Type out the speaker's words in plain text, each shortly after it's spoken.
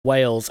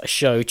Wales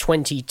show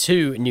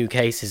 22 new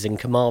cases in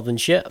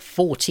Carmarthenshire,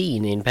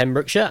 14 in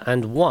Pembrokeshire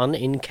and 1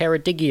 in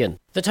Ceredigion.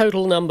 The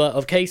total number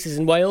of cases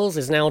in Wales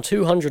is now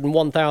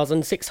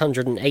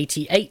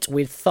 201,688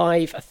 with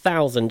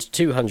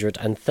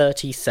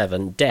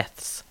 5,237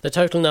 deaths. The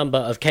total number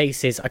of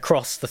cases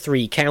across the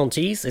 3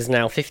 counties is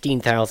now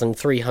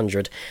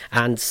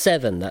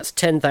 15,307. That's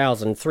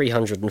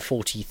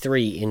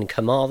 10,343 in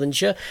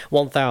Carmarthenshire,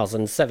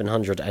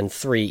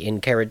 1,703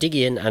 in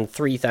Ceredigion and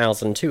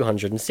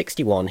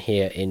 3,261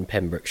 here in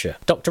Pembrokeshire.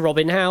 Dr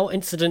Robin Howe,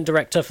 Incident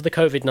Director for the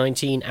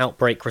COVID-19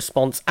 Outbreak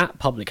Response at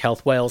Public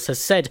Health Wales, has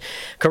said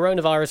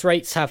coronavirus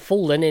rates have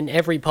fallen in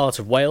every part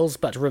of Wales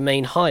but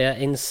remain higher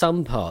in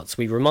some parts.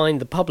 We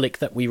remind the public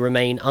that we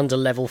remain under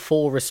level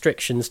 4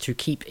 restrictions to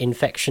keep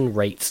infection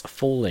rates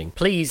falling.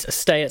 Please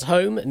stay at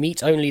home,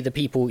 meet only the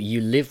people you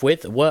live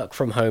with, work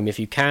from home if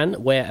you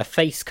can, wear a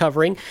face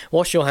covering,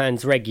 wash your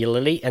hands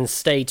regularly and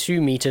stay 2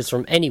 metres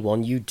from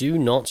anyone you do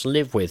not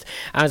live with.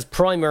 As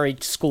primary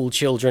school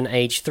children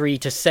aged 3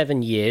 to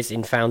 7 years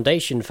in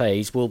foundation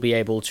phase will be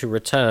able to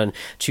return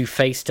to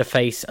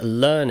face-to-face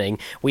learning,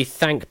 we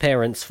thank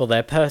parents for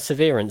their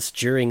perseverance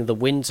during the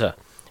winter.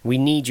 We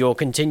need your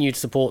continued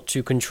support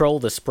to control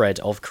the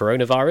spread of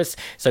coronavirus,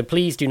 so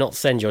please do not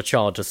send your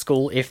child to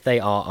school if they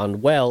are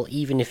unwell,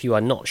 even if you are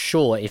not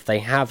sure if they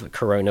have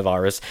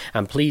coronavirus,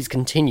 and please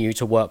continue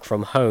to work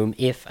from home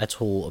if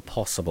at all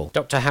possible.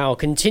 Dr Howe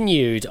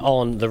continued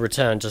on the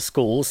return to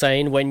school,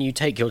 saying when you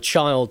take your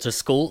child to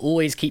school,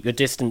 always keep your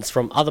distance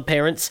from other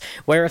parents,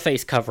 wear a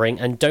face covering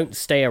and don't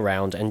stay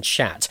around and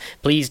chat.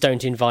 Please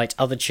don't invite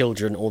other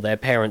children or their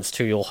parents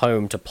to your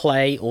home to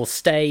play or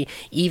stay,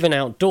 even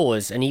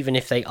outdoors, and even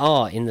if they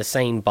are in the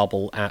same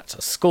bubble at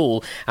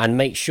school, and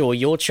make sure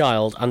your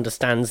child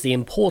understands the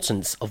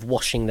importance of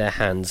washing their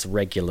hands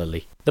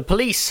regularly. The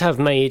police have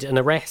made an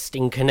arrest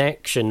in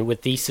connection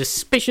with the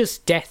suspicious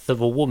death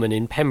of a woman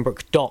in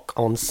Pembroke Dock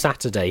on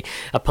Saturday.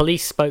 A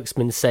police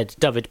spokesman said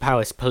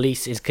Dyfed-Powys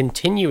Police is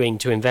continuing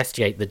to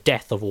investigate the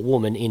death of a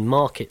woman in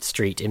Market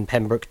Street in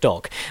Pembroke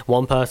Dock.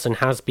 One person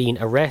has been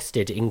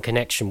arrested in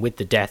connection with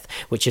the death,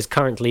 which is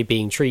currently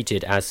being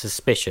treated as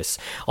suspicious.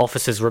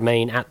 Officers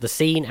remain at the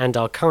scene and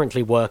are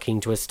currently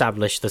working to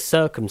establish the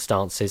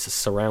circumstances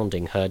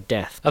surrounding her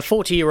death. A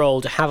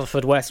 40-year-old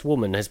Haverfordwest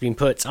woman has been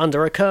put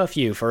under a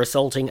curfew for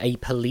assaulting a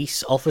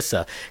police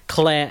officer.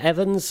 Claire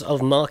Evans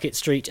of Market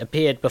Street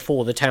appeared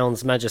before the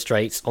town's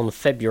magistrates on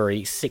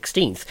February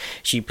 16th.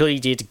 She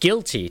pleaded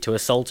guilty to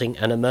assaulting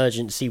an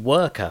emergency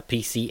worker,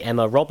 PC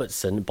Emma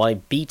Robertson, by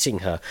beating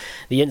her.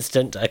 The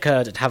incident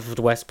occurred at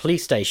Haverfordwest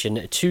Police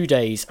Station 2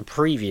 days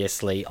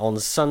previously on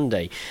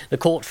Sunday. The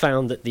court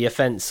found that the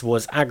offence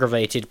was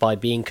aggravated by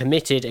being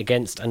committed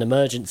against an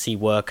emergency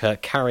worker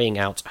carrying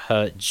out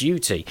her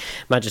duty.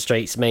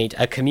 Magistrates made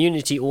a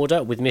community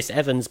order with Miss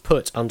Evans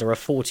put under a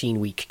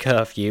 14-week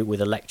curfew with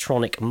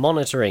electronic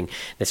monitoring.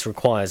 This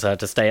requires her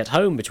to stay at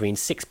home between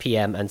 6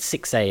 p.m. and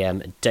 6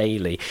 a.m.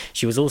 daily.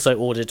 She was also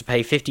ordered to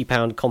pay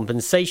 £50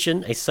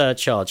 compensation, a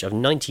surcharge of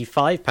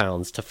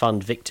 £95 to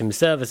fund victim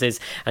services,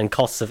 and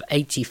costs of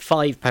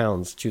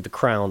 £85 to the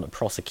Crown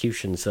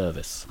Prosecution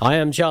Service. I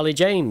am Charlie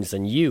James,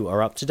 and you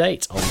are up to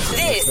date on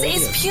This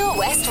is Pure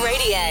West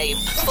Radio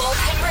for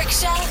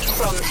Pembrokeshire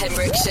from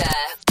Pembrokeshire.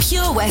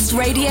 Pure West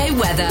Radio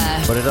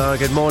weather.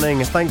 Good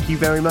morning. Thank you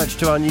very much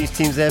to our news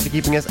teams there for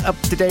keeping us up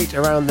to date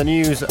around the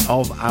news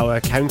of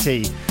our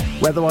county.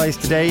 Weather-wise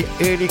today,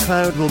 early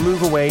cloud will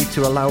move away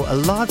to allow a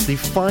largely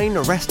fine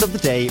rest of the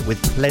day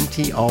with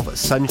plenty of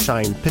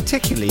sunshine,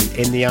 particularly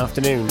in the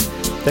afternoon.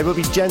 There will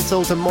be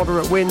gentle to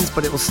moderate winds,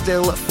 but it will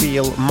still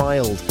feel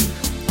mild.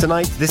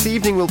 Tonight, this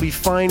evening will be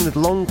fine with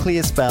long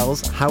clear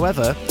spells.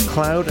 However,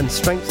 cloud and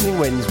strengthening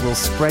winds will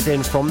spread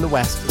in from the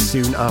west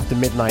soon after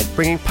midnight,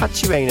 bringing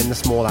patchy rain in the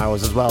small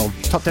hours as well.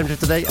 Top temperature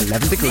today,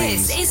 11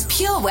 degrees. This is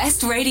Pure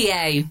West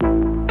Radio.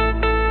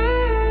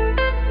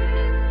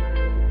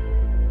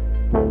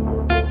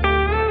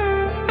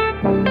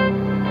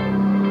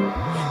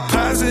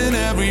 Passing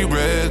every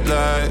red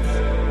light,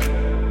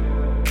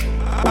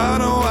 I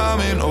know I'm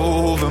in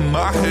over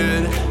my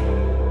head.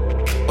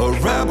 A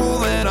rebel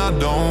that I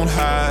don't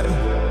hide.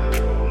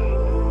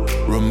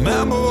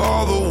 Remember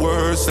all the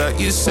words that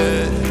you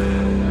said.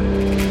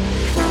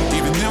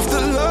 Even if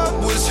the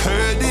love was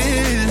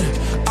hurting,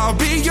 I'll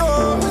be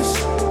yours.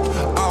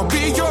 I'll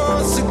be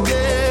yours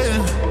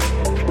again.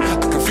 I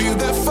can feel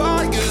that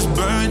fire's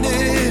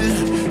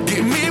burning.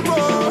 Give me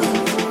more.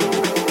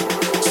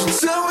 So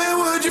tell me,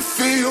 would you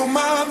feel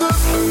my love?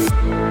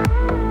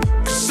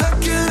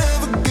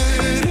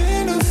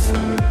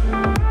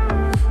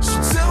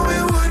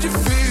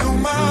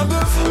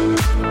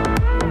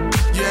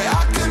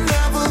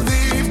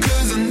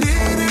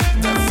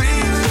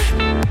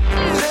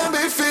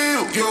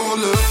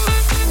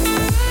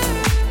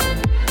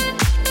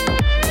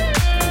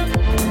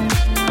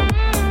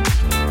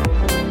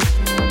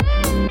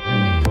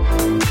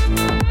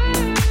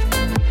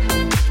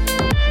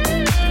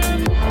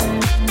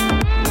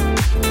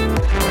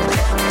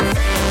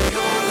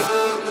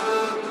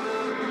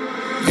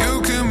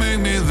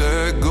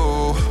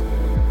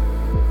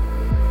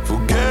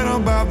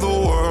 about the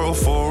world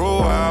for a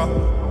while.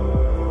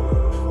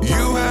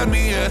 You had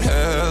me at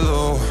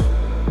hello.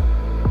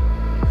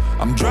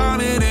 I'm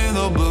drowning in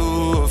the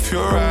blue of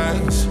your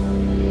eyes.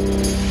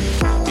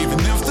 Even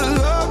if the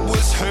love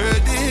was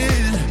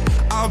hurting,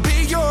 I'll be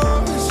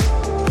yours.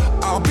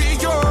 I'll be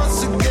yours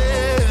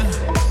again.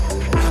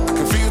 I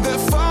can feel that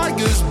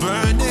fire's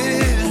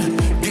burning.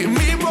 Give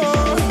me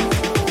more.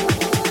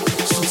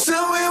 So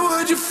tell me,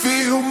 would you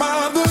feel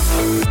my love?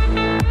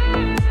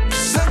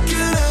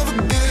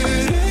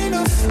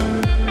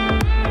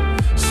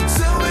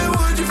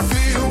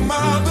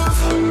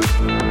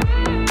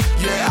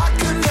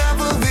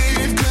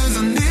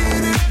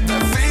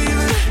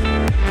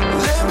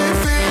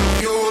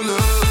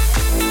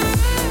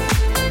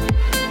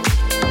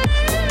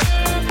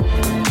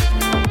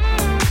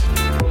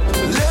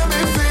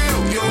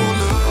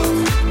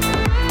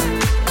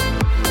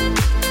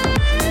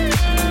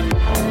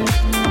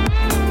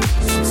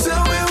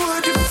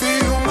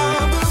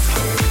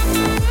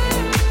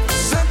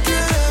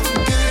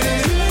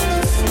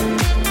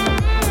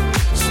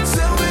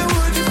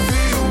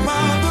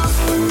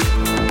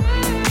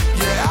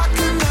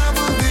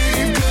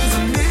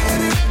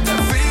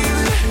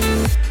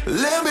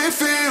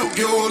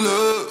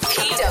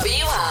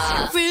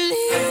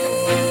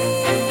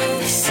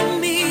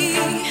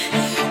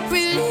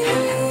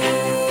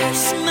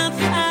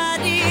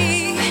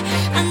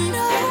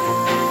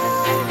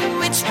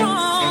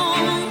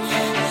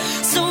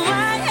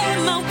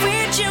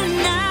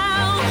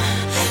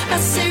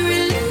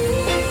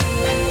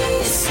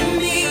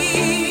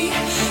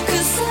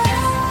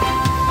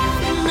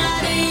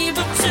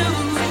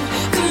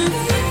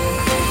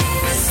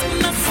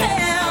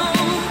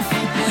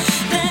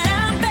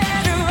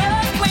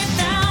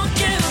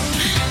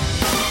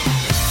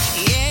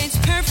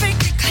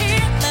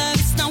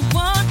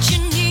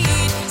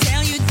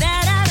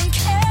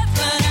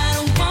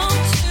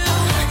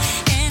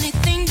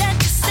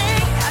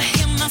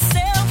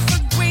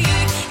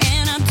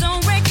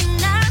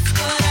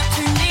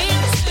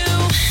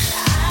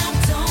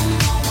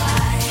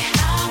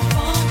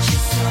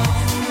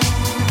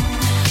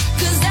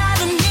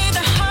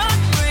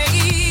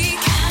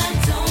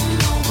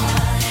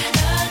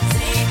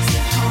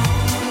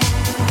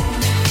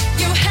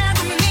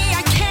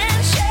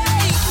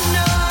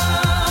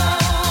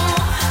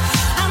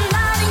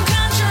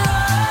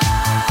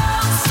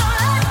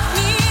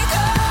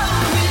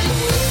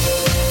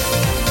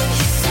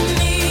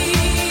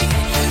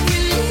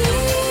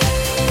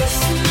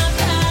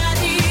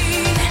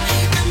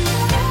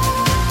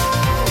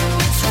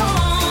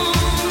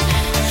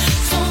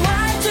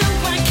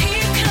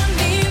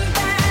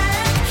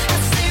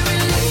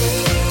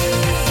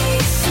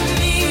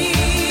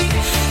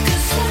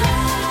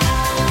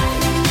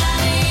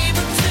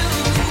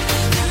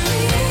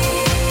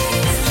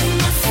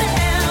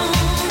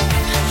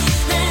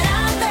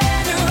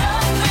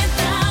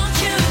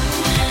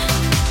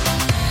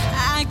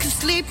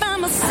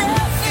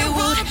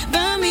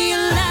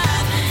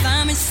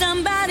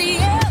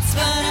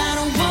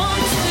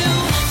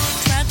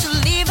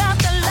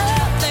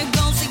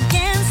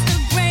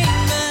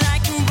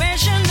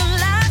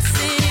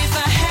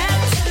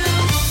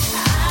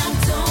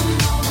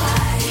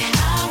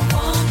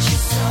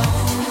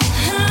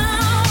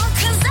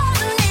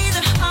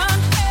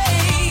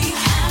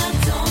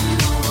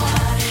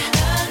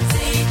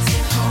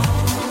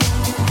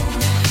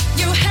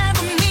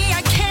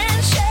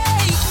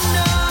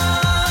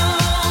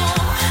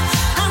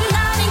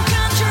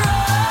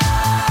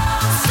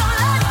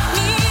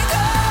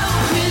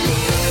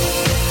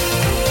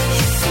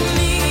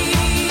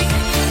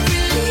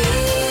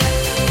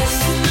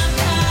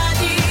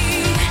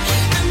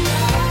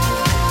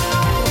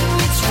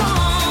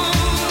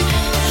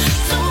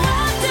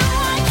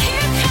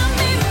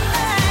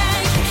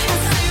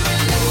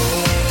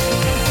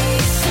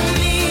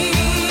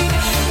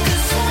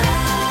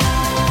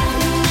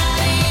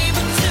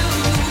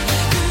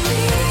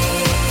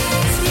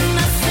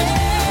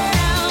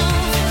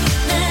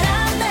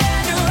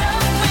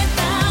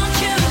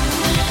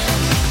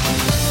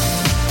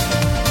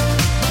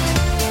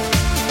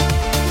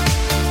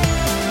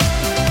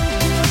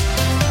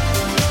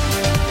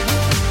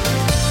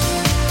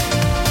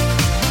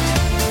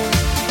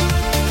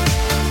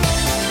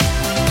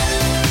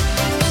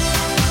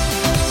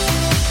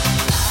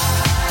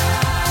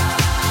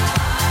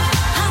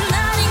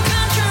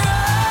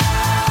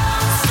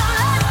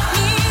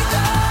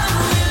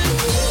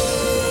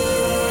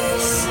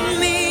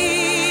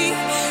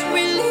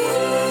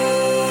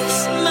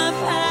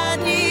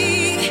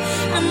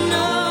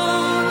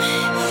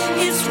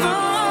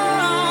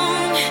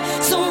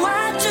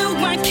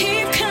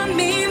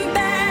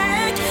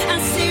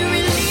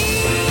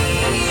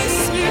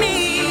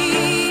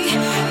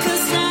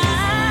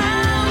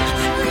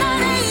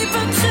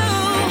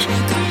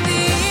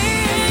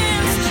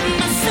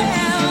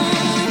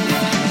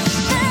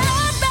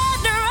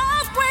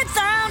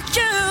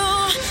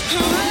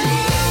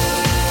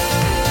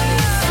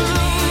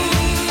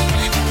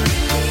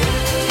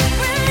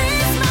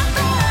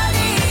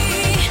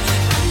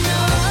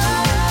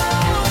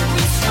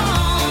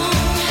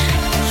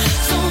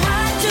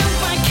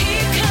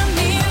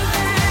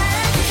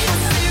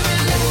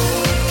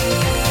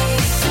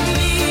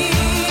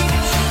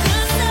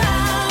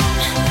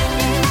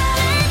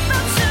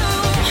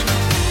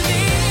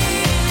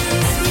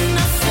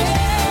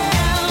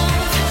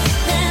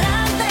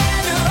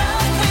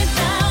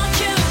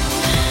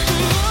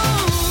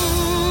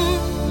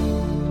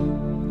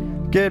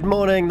 Good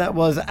morning, that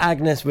was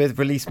Agnes with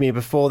Release Me.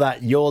 Before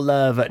that, Your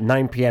Love at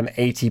 9pm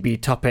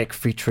ATB Topic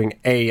featuring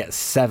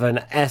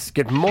A7S.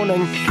 Good morning.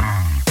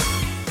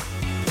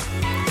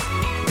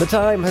 The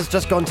time has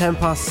just gone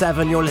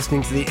 7:10. You're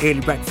listening to the Early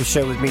Breakfast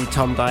Show with me,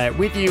 Tom Dyer,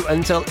 with you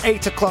until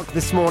 8 o'clock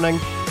this morning.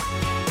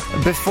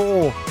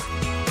 Before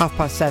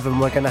 7:30,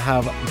 we're going to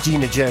have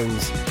Gina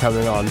Jones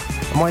coming on.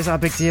 And why is that a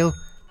big deal?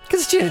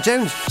 Because it's Gina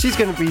Jones. She's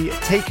going to be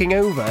taking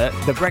over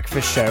the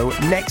breakfast show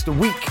next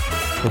week,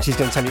 and she's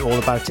going to tell you all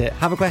about it.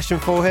 Have a question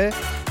for her?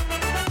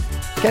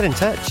 Get in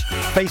touch.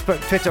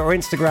 Facebook, Twitter or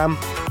Instagram,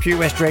 Pure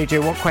West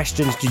Radio. What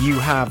questions do you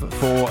have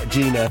for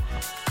Gina?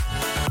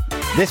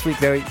 This week,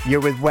 though, you're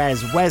with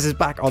Wes. Wes is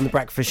back on the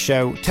breakfast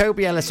show.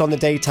 Toby Ellis on the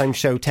daytime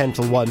show, 10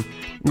 till 1.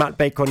 Matt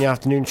Baker on the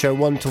afternoon show,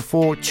 1 till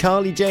 4.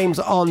 Charlie James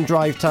on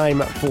drive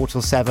time, 4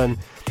 till 7.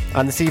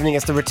 And this evening,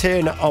 it's the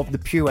return of the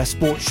Pure West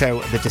Sports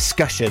Show, The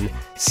Discussion,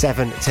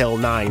 7 till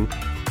 9.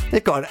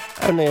 They've got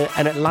an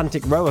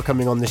Atlantic rower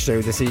coming on the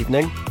show this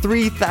evening.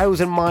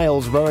 3,000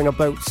 miles rowing a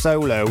boat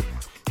solo.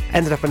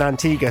 Ended up in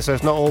Antigua, so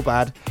it's not all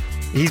bad.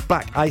 He's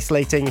back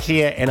isolating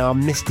here in our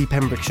misty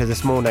Pembrokeshire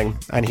this morning,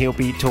 and he'll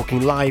be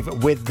talking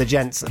live with the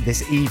gents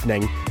this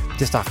evening,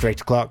 just after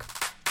 8 o'clock.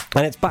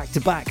 And it's back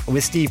to back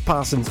with Steve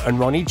Parsons and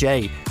Ronnie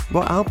J.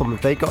 What album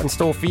have they got in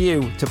store for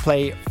you to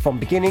play from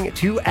beginning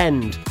to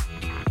end?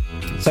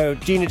 So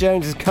Gina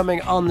Jones is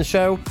coming on the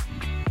show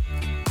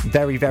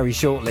very, very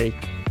shortly.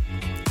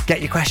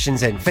 Get your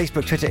questions in.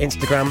 Facebook, Twitter,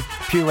 Instagram,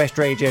 Pure West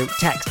Radio.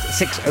 Text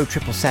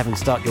 60777.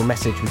 Start your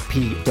message with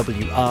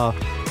PWR.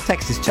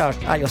 Text is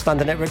charged at your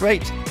standard network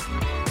rate.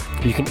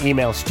 You can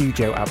email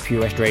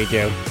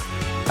studio@purewestradio.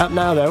 Up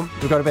now, though,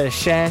 we've got a bit of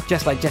Cher,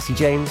 just like Jesse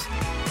James.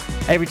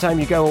 Every Time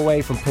You Go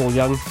Away from Paul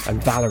Young,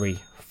 and Valerie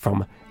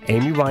from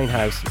Amy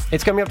Winehouse.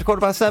 It's coming up to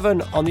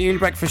 7:15 on the Early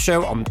Breakfast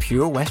Show on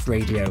Pure West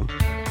Radio.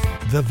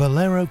 The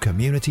Valero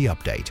Community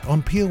Update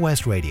on Pure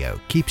West Radio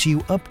keeps you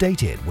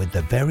updated with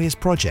the various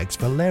projects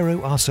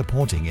Valero are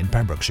supporting in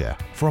Pembrokeshire,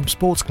 from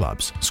sports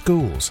clubs,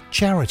 schools,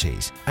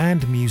 charities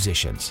and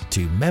musicians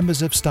to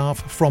members of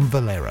staff from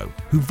Valero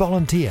who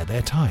volunteer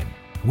their time.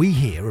 We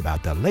hear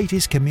about the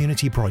latest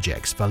community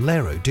projects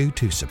Valero do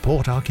to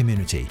support our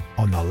community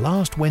on the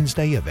last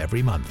Wednesday of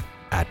every month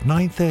at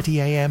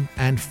 9:30am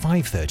and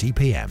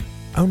 5:30pm,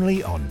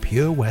 only on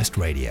Pure West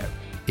Radio.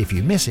 If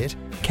you miss it,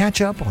 catch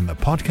up on the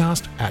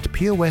podcast at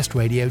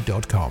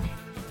purewestradio.com.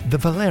 The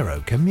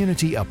Valero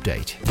Community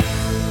Update.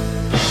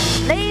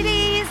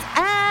 Ladies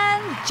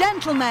and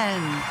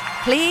gentlemen,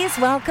 please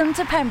welcome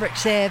to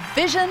Pembrokeshire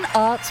Vision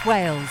Arts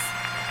Wales,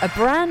 a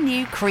brand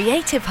new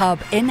creative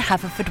hub in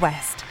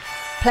Haverfordwest.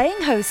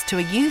 Playing host to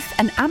a youth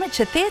and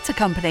amateur theatre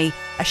company,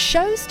 a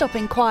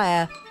show-stopping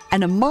choir,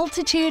 and a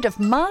multitude of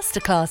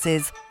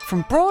masterclasses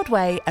from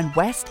Broadway and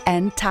West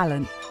End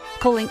talent.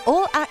 Calling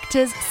all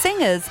actors,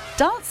 singers,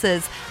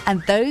 dancers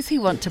and those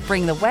who want to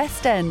bring the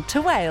West End to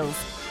Wales.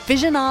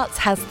 Vision Arts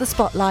has the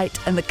spotlight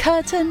and the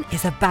curtain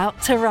is about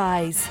to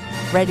rise.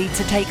 Ready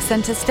to take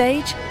centre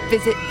stage?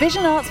 Visit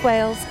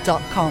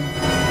visionartswales.com.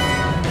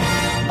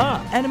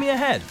 Ah, enemy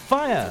ahead.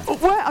 Fire. Oh,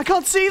 where? I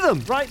can't see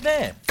them. Right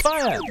there.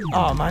 Fire.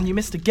 Oh, man, you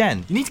missed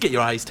again. You need to get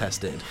your eyes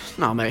tested.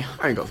 Nah, mate,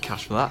 I ain't got the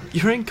cash for that.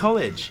 You're in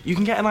college. You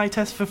can get an eye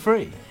test for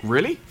free.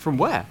 Really? From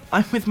where?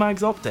 I'm with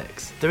Mags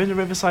Optics. They're in the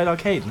Riverside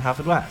Arcade in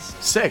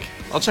Haverfordwest. Sick.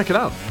 I'll check it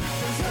out.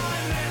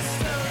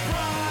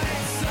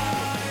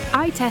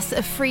 Eye tests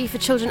are free for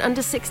children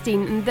under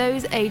 16 and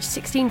those aged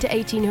 16 to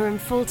 18 who are in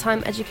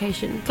full-time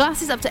education.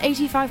 Glasses up to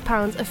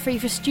 £85 are free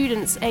for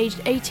students aged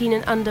 18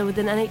 and under with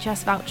an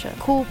NHS voucher.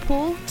 Call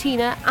Paul,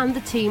 Tina and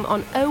the team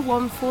on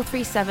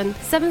 01437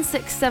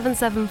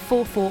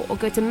 767744 or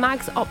go to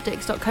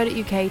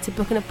magsoptics.co.uk to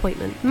book an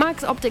appointment.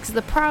 Mags Optics are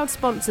the proud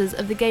sponsors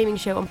of the gaming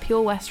show on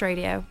Pure West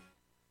Radio.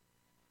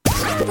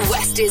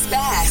 West is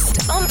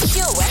best on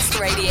Pure West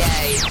Radio.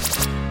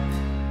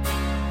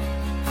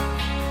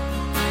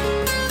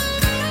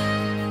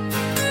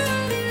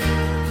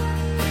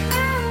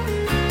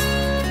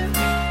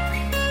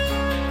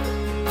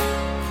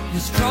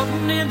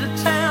 Strutting into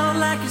town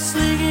like you're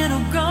slinging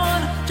a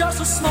gun.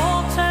 Just a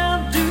small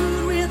town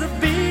dude with a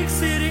big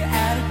city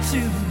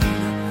attitude.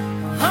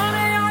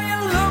 Honey, are you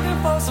looking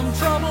for some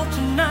trouble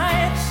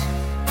tonight?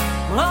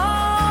 Well,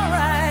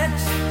 alright.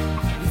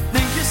 You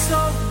think you're so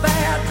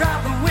bad,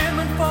 drive the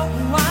women for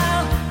a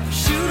while.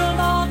 Shoot them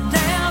all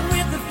down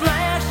with the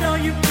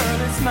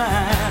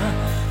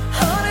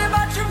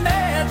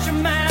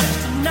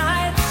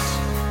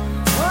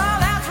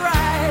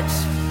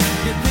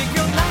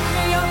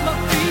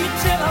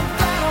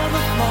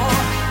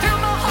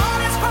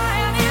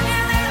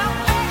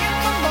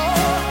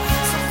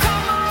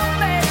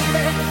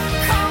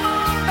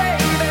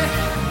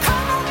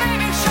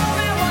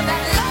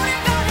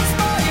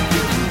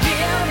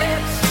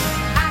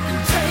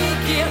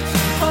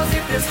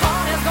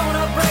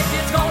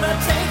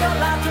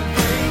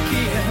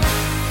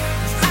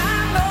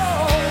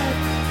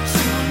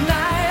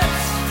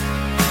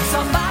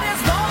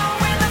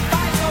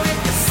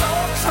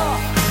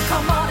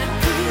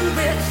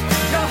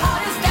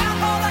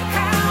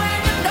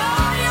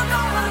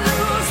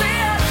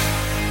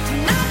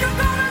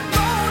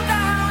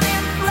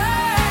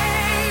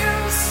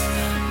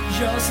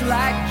just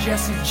like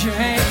Jesse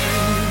James.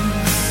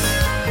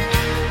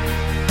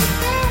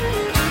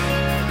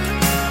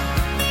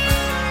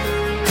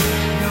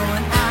 You're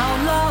an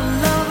outlaw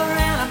lover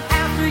and I'm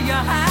after your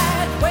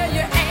hide. Where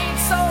you ain't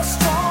so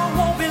strong,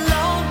 won't be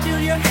long till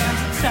your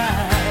hands are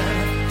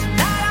tied.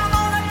 Tonight I'm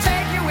gonna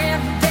take you in,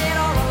 dead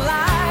or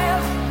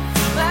alive.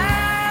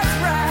 That's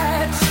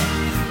right.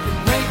 You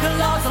break the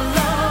laws of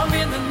love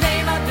in the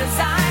name of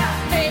desire.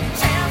 Take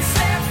 10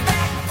 steps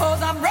back,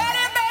 'cause I'm ready.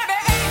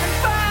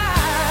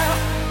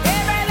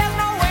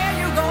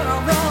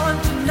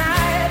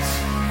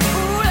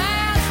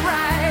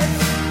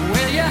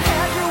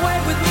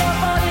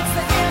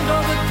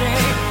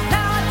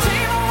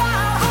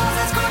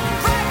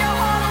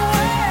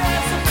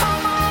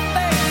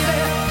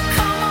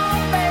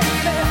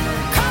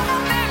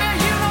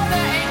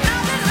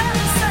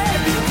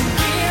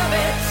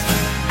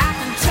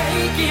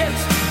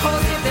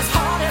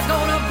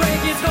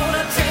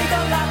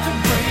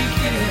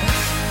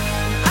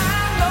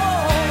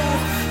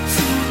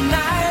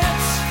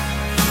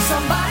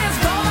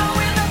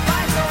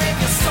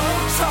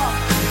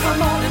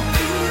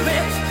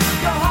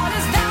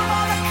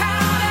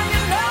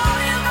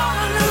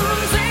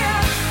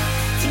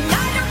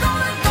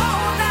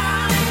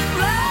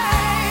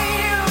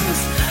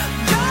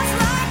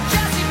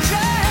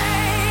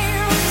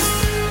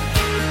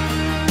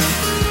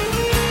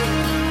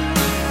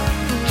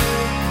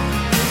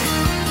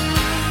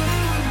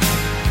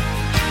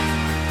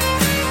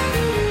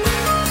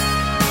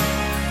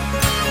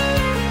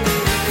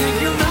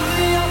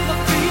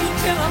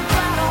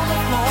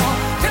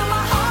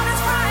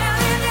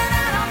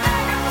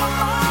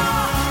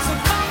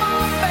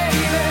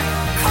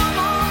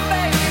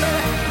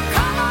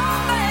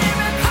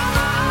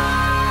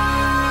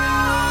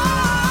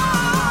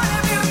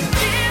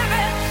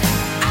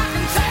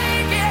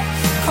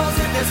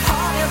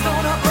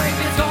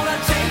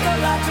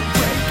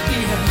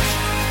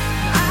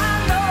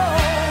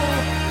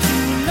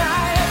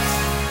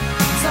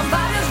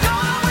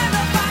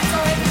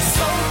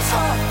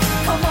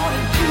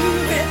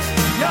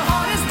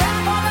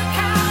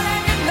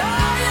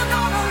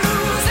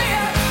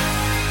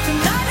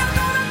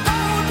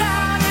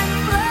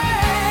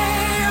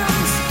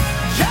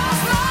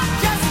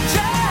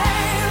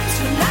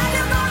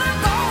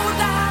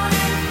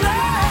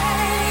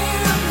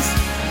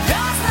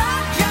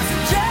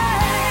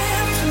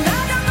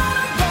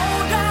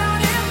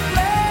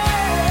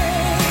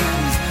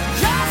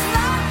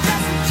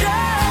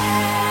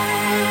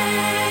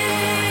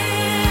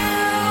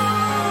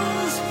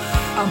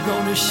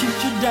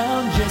 Shoot you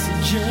down, Jesse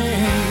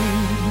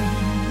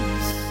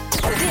James.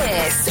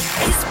 This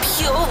is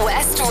Pure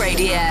West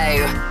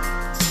Radio.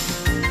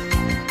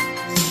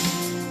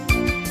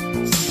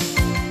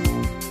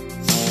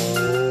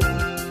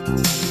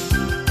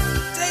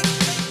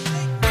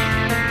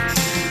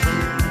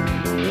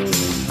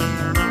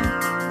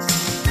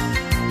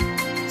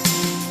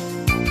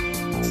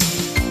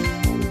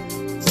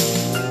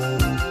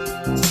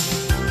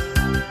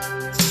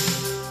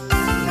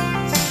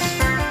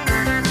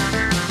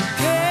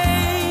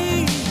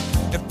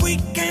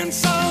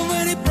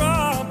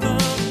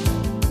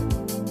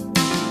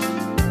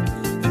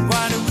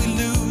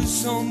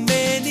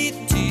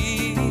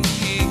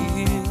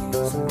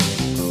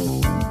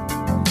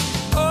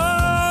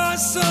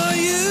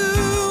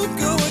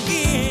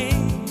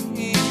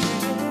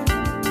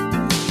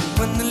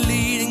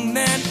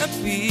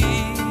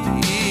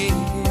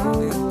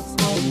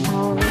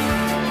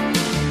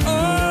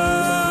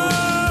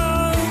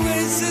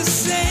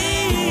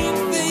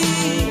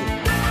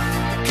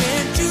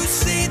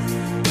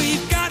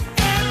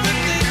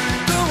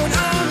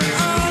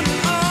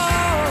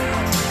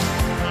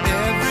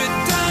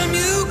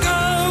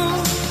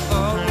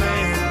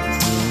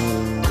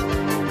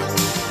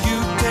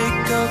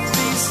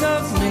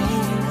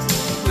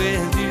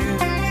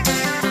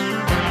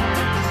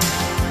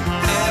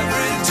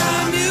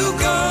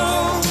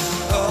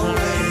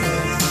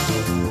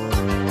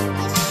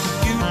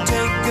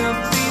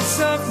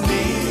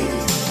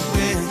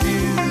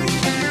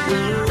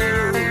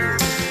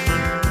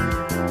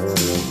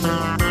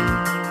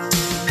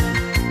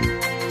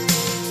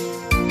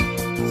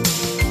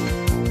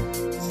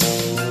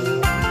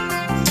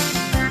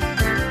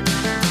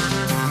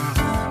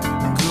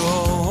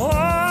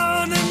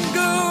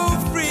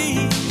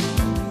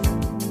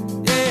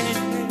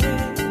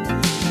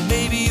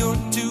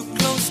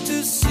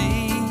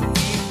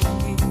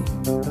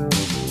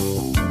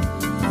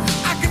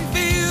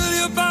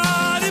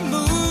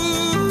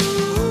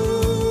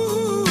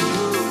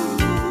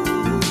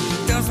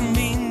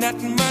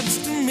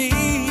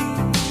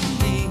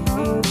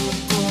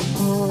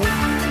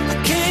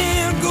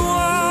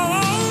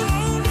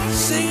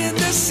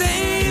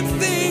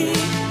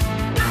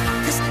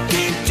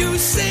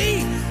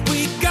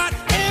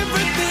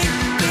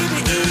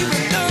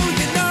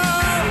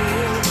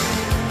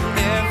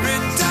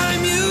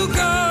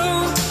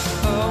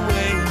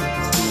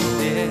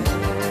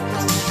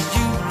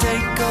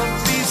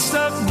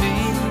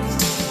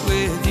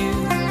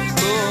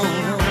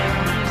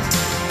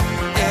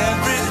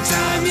 Every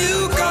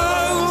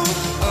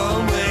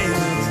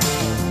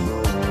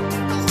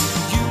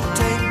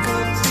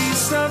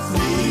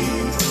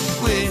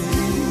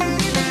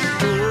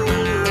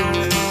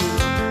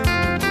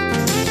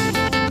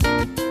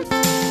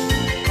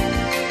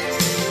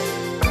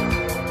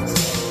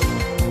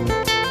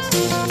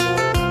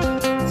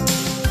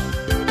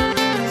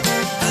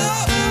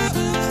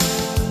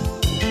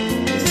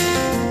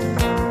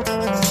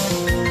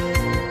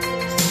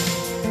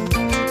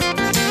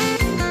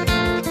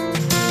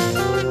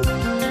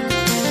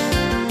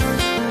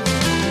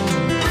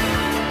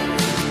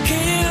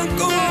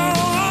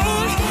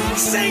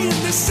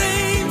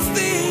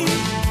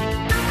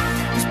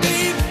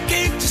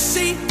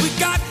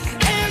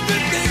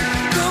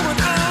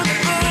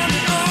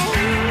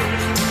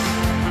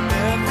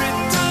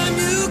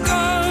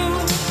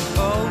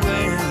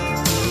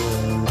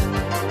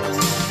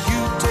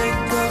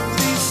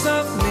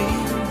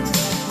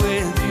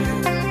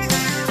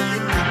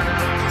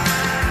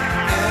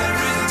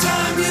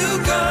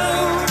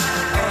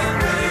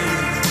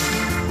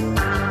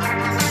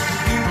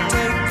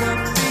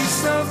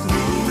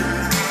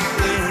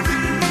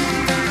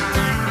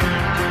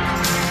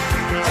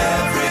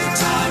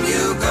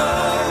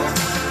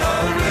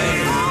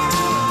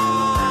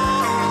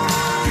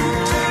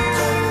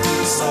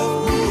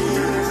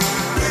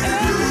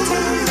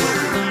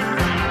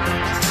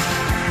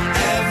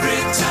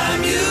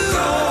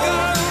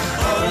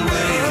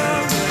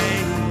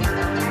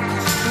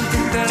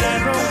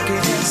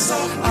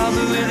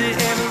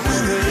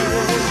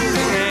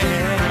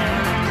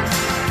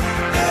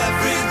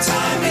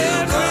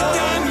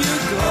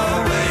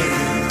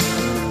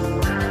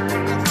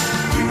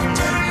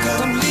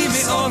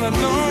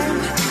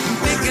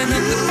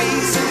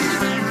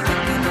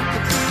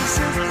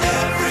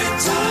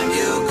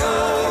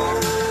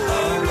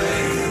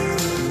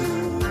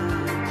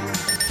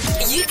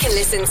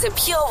Listen to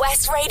Pure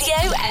West Radio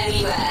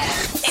anywhere.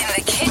 In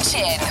the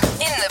kitchen,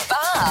 in the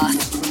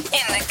bath,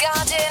 in the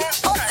garden,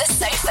 on the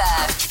sofa,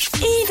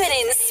 even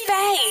in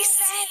space.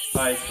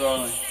 Hi,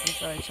 Charlie. I'm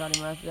sorry, Charlie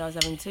Murphy. I was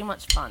having too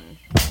much fun.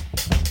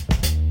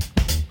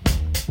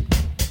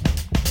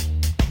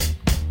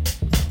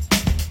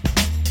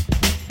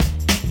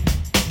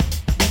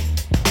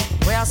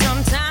 Well,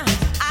 sometimes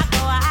I go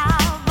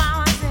out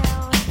by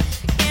myself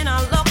and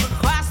I look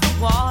across the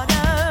water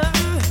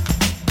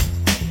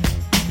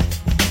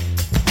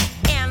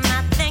and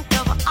I think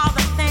of all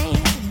the things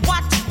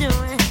what you're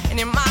doing, and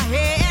in my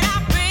head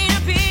I paint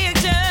a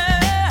picture.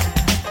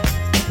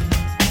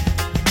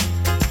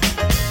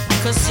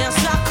 'Cause since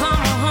I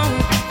come home,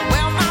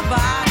 well, my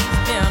body's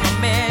been a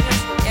mess,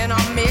 and I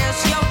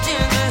miss your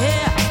ginger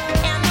hair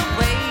and the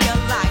way you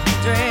like to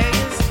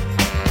dress.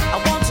 I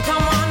want you to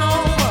come on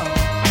over.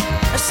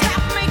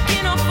 Stop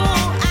making a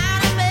fool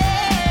out of me.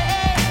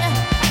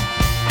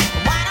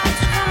 Why don't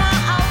you come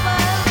on over,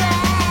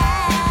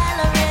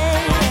 Valerie?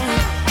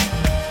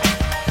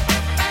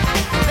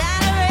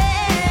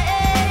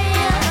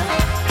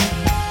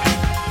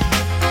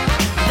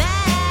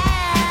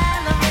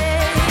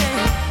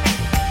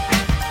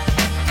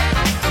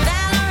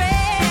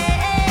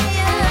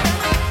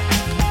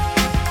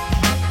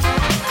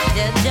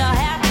 Did you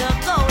have to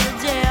go to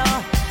jail?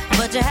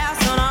 But your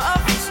house on an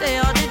up for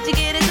sale. Did you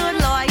get a good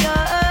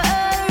lawyer?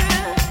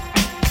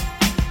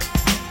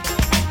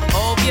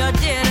 Hope you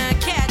didn't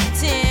catch a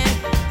 10.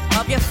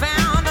 Hope you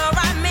found the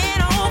right man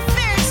who'll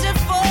fix it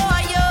for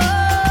you.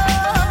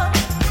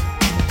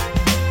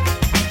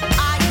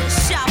 Are you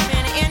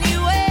shopping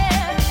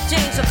anywhere?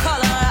 Change the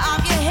color of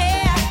your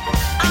hair.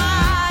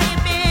 Are you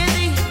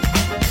busy?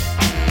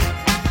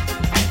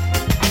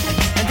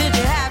 And did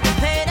you have to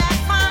pay that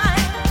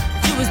fine?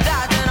 You was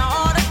dodging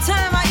all the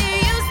time. Are you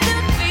used to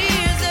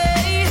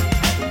busy?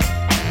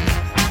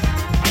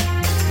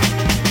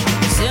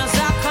 Since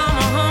I come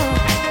home,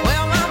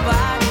 well, my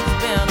body's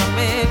been a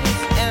mess,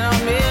 and I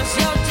miss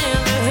your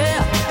ginger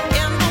hair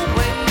and the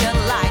way you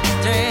like to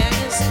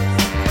dress.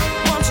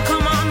 Won't you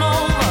come on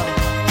over?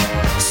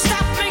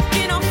 Stop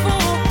making a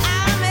fool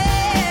out of me.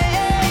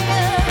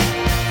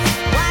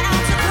 Why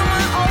don't you come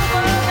on over,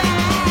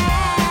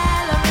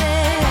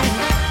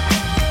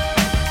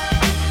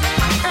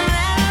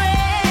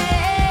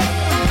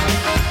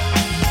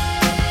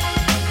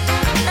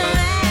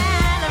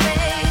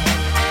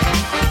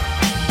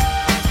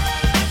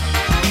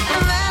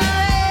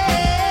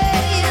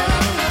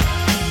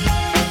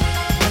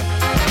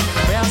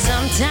 Well,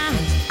 sometimes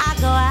I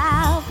go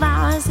out by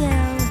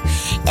myself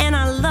and I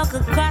look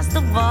across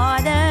the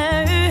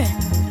border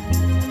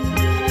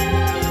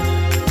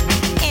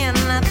and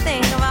I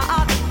think about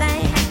all the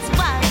things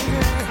what you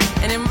do.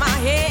 And in my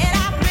head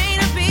I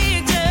paint a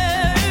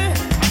picture.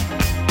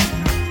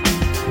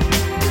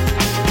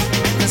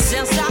 'Cause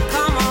since I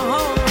come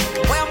home,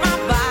 well, my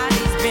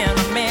body's been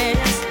a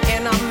mess,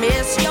 and I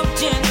miss your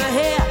ginger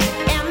hair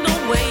and the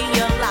way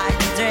you like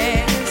to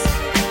dress.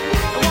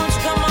 Won't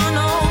you come on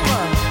over?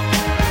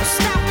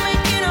 Stop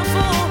making a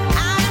fool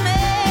out of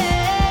me.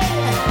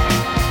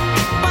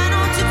 Why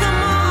don't you come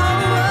on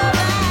over,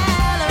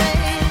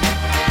 Valerie?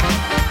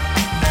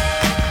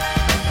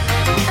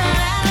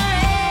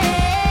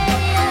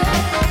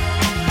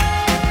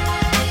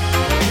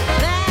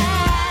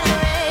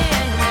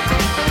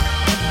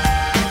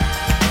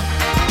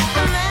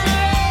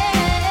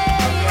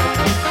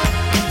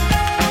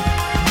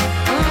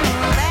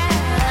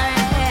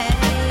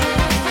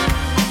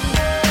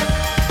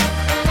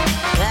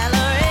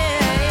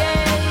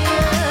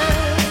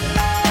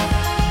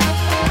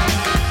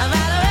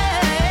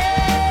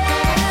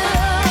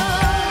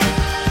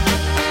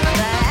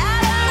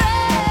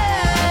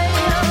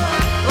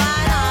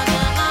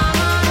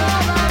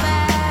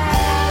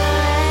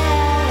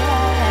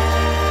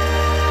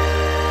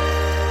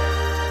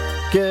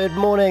 Good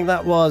morning,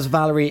 that was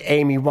Valerie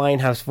Amy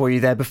Winehouse for you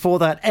there. Before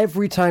that,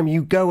 Every Time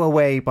You Go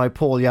Away by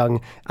Paul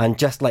Young, and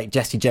Just Like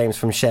Jesse James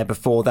from Cher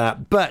before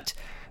that. But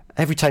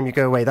every time you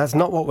go away, that's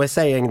not what we're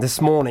saying this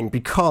morning,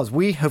 because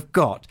we have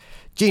got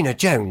Gina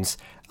Jones,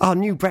 our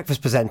new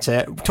breakfast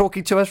presenter,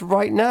 talking to us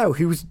right now,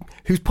 who's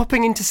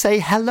popping in to say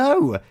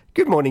hello.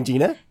 Good morning,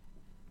 Gina.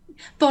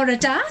 Bore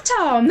da,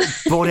 Tom.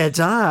 Bore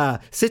da.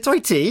 Sit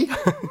oiti.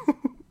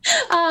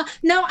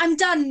 No, I'm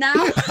done now.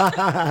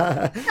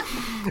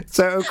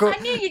 So, of course,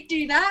 I knew you'd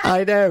do that.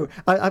 I know.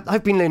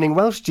 I've been learning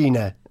Welsh,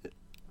 Gina.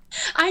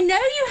 I know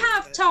you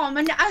have, Tom,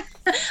 and I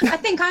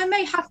think I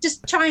may have to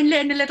try and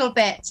learn a little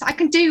bit. I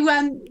can do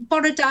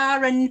bore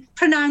da and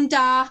pronoun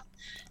da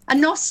and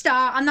nos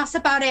da, and that's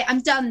about it.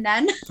 I'm done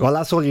then. Well,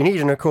 that's all you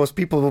need, and of course,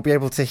 people will be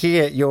able to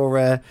hear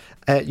your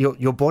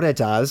bore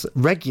das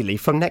regularly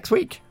from next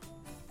week.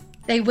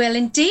 They will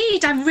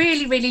indeed. I'm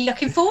really, really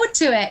looking forward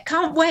to it.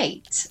 Can't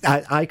wait.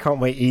 I can't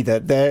wait either.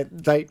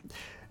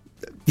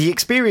 The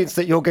experience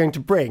that you're going to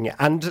bring,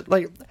 and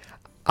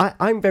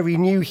I'm very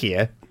new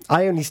here.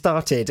 I only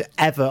started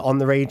ever on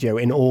the radio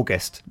in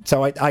August.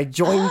 So I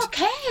joined...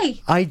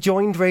 Okay. I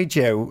joined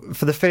radio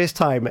for the first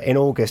time in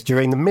August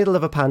during the middle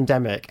of a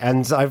pandemic,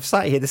 and I've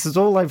sat here. This is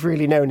all I've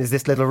really known is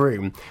this little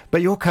room.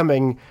 But you're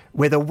coming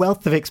with a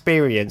wealth of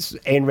experience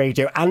in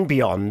radio and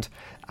beyond,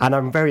 and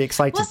I'm very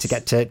excited to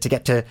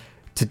get to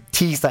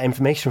tease that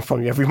information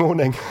from you every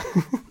morning.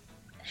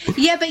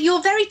 Yeah, but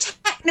you're very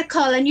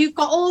technical, and you've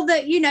got all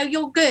the,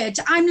 you're good.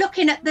 I'm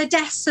looking at the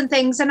desks and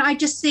things, and I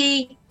just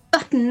see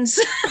buttons.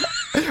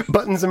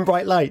 Buttons and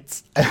bright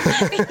lights.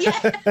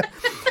 Yeah.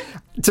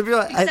 To be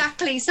honest,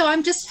 exactly. So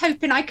I'm just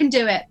hoping I can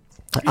do it.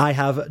 I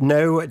have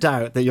no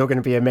doubt that you're going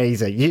to be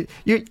amazing.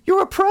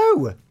 You're a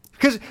pro.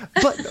 Because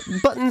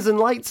buttons and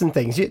lights and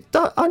things,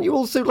 aren't you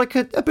also like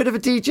a bit of a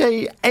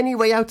DJ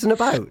anyway out and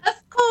about?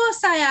 Of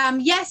course I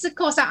am. Yes, of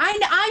course.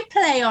 I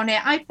play on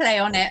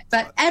it.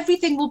 But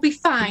everything will be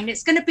fine.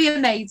 It's going to be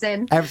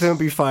amazing. Everything will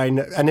be fine.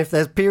 And if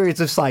there's periods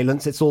of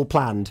silence, it's all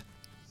planned.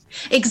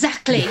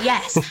 Exactly,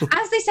 yes.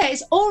 As they say,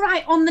 it's all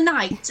right on the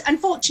night.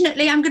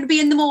 Unfortunately, I'm going to be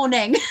in the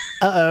morning.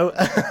 Uh-oh.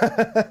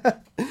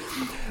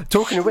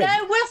 Talking of which...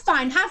 No, we're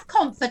fine. Have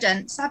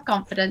confidence.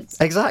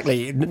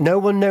 Exactly. No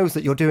one knows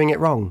that you're doing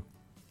it wrong.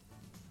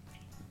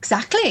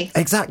 Exactly.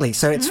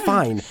 So it's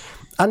fine.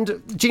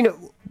 And Gina,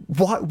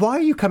 why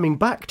are you coming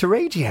back to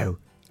radio?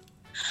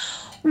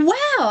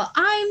 Well,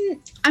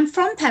 I'm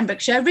from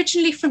Pembrokeshire,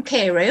 originally from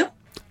Carew.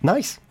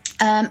 Nice.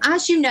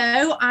 As you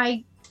know,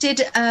 I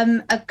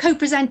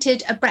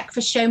co-presented a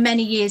breakfast show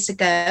many years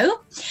ago.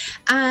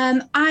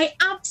 I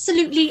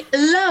absolutely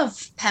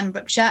love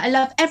Pembrokeshire. I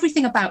love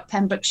everything about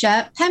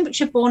Pembrokeshire.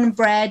 Pembrokeshire born and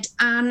bred.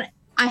 And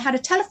I had a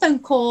telephone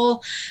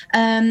call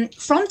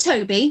from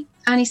Toby,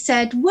 and he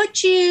said,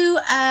 would you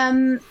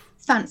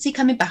fancy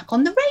coming back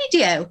on the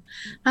radio?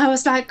 I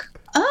was like,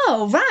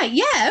 oh, right,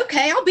 yeah,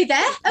 okay, I'll be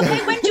there.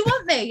 Okay, when do you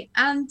want me?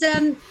 And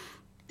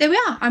there we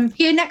are. I'm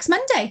here next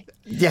Monday.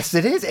 Yes,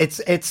 it is.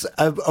 It's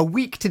a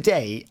week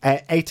today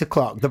at 8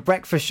 o'clock. The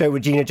Breakfast Show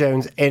with Gina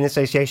Jones in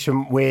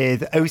association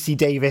with O.C.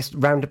 Davis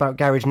Roundabout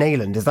Garage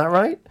Neyland. Is that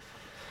right?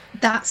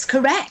 That's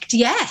correct,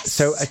 yes.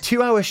 So a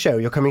 2-hour show.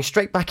 You're coming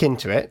straight back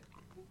into it.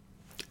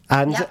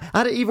 And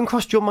had it even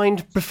crossed your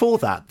mind before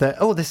that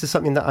this is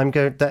something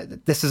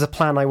that this is a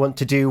plan I want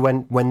to do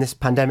when this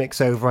pandemic's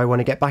over, I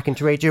want to get back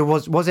into radio?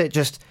 Was it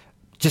just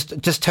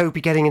Toby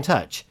getting in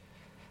touch?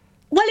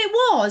 Well, it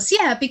was,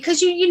 yeah,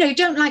 because you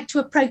don't like to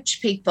approach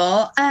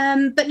people.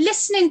 But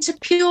listening to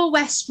Pure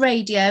West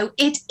Radio,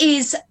 it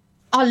is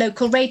our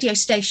local radio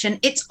station.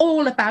 It's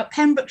all about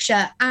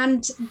Pembrokeshire,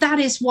 and that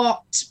is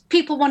what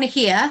people want to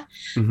hear.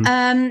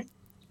 Mm-hmm.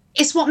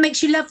 It's what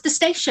makes you love the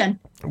station.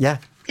 Yeah.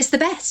 It's the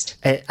best.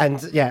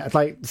 And yeah,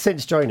 like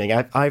since joining,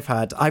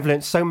 I've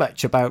learned so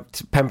much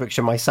about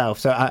Pembrokeshire myself.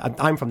 So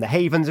I'm from the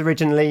Havens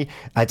originally.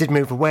 I did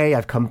move away.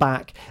 I've come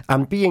back.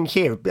 And being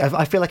here,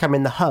 I feel like I'm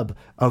in the hub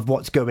of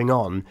what's going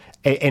on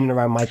in and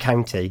around my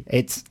county.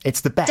 It's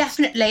the best.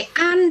 Definitely.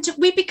 And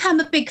we become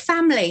a big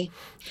family.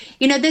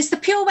 There's the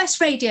Pure West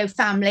Radio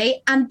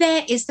family, and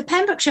there is the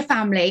Pembrokeshire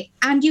family.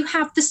 And you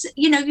have this,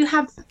 you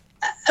have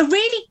a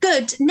really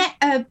good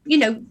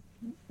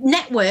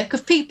network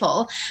of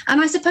people, and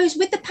I suppose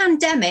with the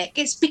pandemic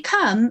it's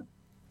become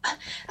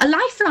a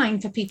lifeline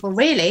for people,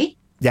 really.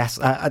 Yes,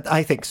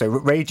 I think so.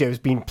 Radio has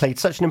been played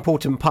such an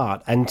important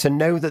part, and to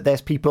know that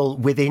there's people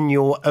within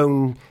your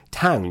own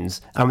towns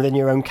and within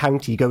your own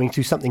county going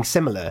through something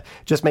similar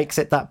just makes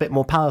it that bit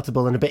more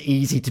palatable and a bit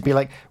easy to be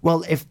like,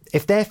 well, if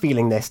they're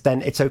feeling this,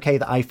 then it's okay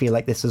that I feel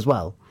like this as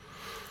well.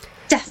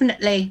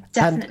 Definitely.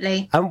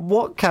 And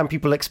what can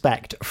people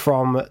expect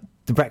from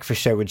the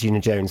Breakfast Show with Gina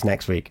Jones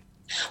next week?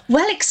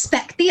 Well,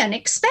 expect the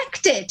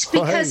unexpected,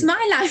 because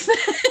my life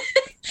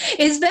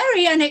is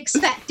very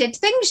unexpected.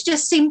 Things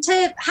just seem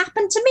to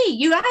happen to me.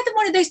 You're either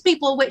one of those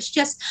people which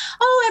just,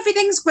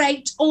 everything's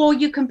great, or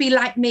you can be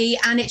like me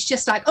and it's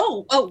just like,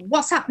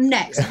 what's happened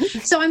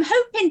next? So I'm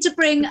hoping to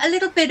bring a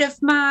little bit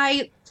of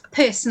my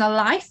personal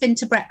life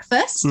into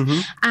breakfast.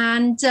 Mm-hmm.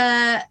 And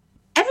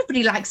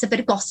everybody likes a bit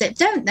of gossip,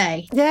 don't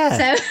they? Yeah.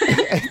 So,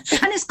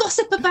 and it's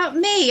gossip about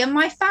me and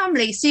my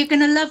family, so you're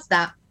going to love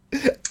that.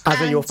 As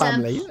are your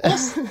family.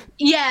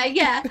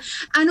 Yeah.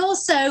 And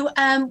also,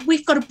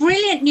 we've got a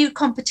brilliant new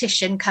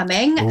competition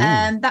coming.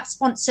 That's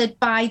sponsored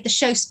by the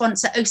show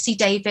sponsor, O.C.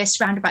 Davis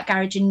Roundabout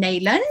Garage in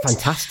Neyland.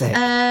 Fantastic.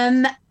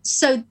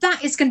 So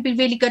that is going to be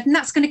really good. And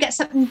that's going to get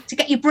something to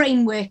get your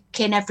brain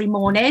working every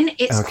morning.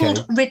 It's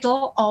called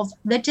Riddle of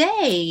the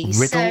Day.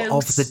 Riddle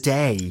of the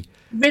Day.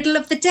 Riddle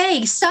of the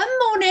day. Some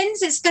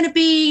mornings it's going to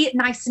be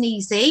nice and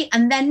easy,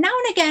 and then now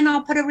and again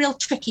I'll put a real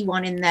tricky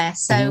one in there.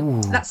 So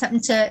that's something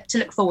to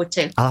look forward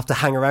to. I'll have to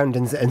hang around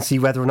and see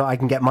whether or not I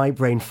can get my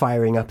brain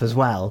firing up as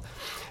well.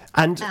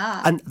 And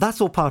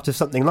that's all part of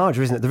something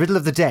larger, isn't it? The Riddle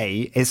of the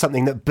Day is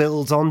something that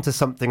builds onto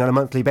something on a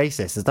monthly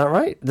basis. Is that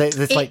right?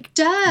 It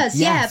does,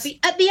 yes. Yeah.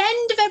 At the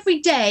end of every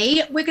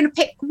day, we're going to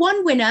pick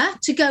one winner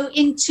to go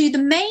into the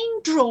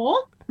main draw,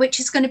 which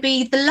is going to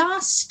be the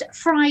last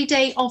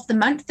Friday of the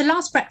month, the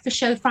last breakfast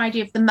show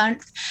Friday of the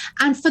month.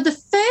 And for the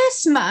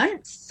first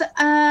month,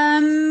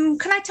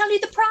 can I tell you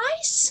the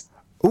prize?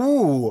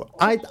 Ooh,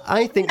 I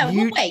think No,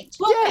 you... we'll wait.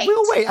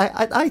 We'll wait.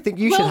 I think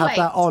you should We'll have wait.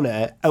 that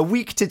honour a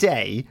week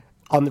today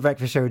on The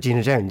Breakfast Show with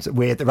Gina Jones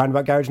with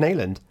Roundabout Garage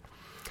Nayland.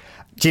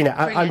 Gina,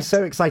 I'm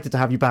so excited to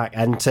have you back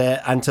and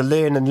to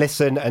learn and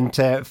listen and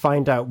to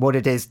find out what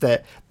it is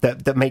that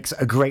makes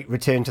a great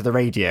return to the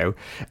radio.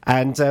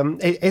 And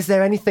is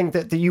there anything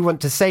that you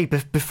want to say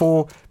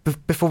before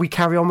we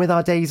carry on with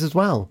our days as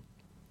well?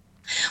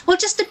 Well,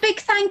 just a big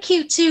thank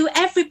you to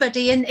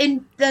everybody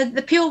in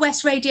the Pure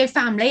West Radio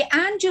family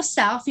and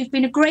yourself. You've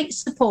been a great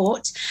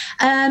support.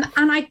 And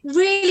I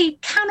really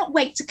cannot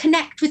wait to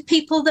connect with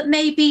people that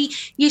maybe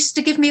used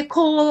to give me a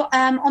call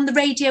on the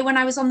radio when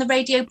I was on the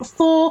radio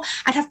before.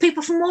 I'd have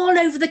people from all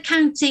over the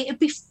county. It'd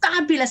be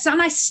fabulous.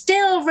 And I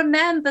still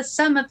remember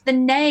some of the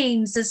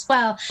names as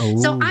well.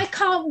 Oh. So I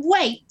can't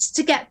wait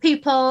to get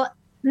people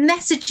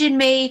messaging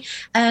me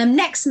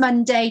next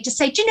Monday to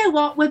say, do you know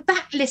what, we're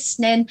back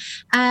listening,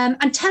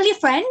 and tell your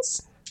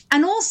friends.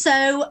 And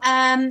also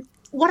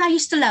what I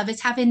used to love is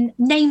having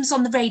names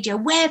on the radio,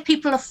 where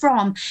people are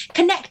from,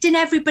 connecting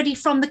everybody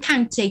from the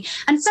county.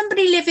 And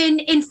somebody living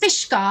in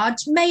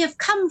Fishguard may have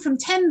come from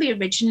Tenby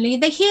originally.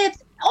 They hear,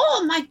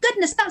 oh my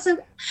goodness, that's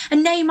a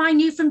name I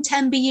knew from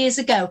Tenby years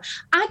ago.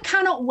 I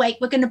cannot wait.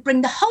 We're going to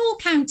bring the whole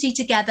county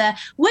together.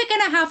 We're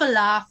going to have a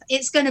laugh.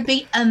 It's going to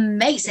be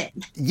amazing.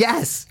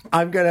 Yes,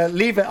 I'm going to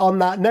leave it on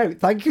that note.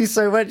 Thank you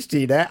so much,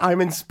 Gina.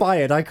 I'm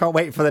inspired. I can't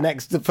wait for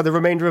the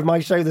remainder of my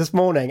show this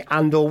morning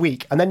and all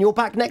week. And then you're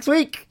back next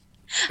week.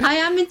 I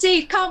am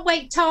indeed. Can't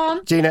wait,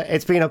 Tom. Gina,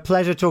 it's been a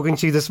pleasure talking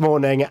to you this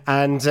morning.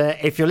 And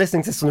if you're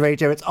listening to this on the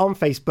radio, it's on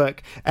Facebook.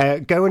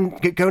 Go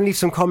and leave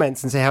some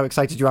comments and say how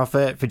excited you are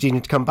for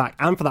Gina to come back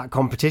and for that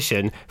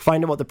competition.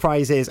 Find out what the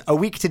prize is a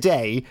week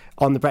today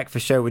on The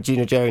Breakfast Show with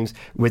Gina Jones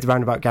with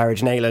Roundabout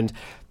Garage Nayland.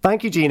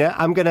 Thank you, Gina.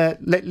 I'm going to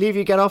leave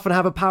you get off and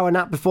have a power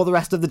nap before the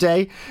rest of the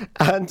day.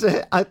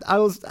 And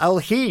I'll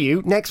hear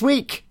you next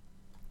week.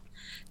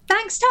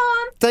 Thanks,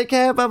 Tom. Take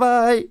care.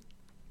 Bye-bye.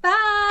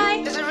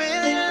 Bye. Is it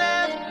really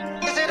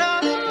love? Is it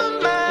all in my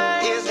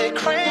mind? Is it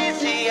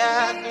crazy?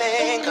 I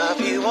think of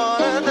you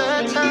all of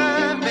the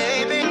time,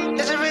 baby.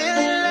 Is it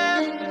really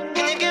love?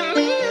 Can you give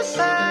me a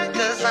sign?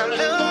 'Cause I'm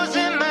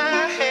losing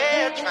my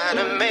head trying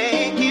to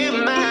make you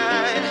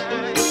mine.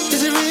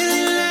 Is it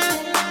really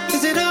love?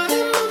 Is it all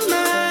in my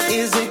mind?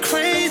 Is it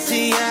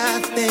crazy?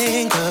 I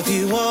think of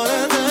you all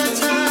of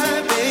the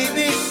time,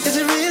 baby. Is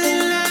it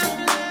really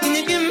love? Can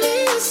you give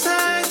me a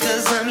sign?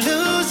 'Cause I'm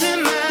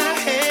losing my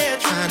head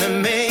trying to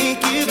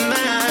make you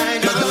mine.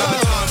 Nothing like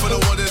the time for the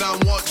one that I'm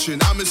watching.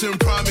 I'm missing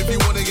prime if you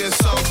want to get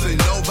something.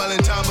 No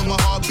Valentine, but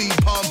my heartbeat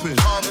pumping.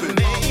 Now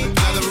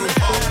the room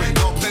pumping.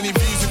 Got plenty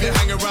views if you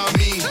hang around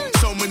me.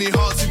 So many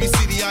hearts if you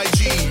see the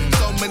IG.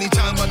 So many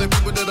times by the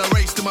people that I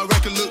raced to my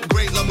record look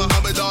great like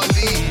Muhammad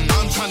Ali.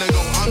 I'm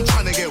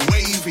trying to get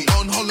wavy.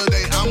 On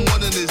holiday, I'm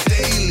one of this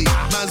daily.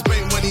 Man's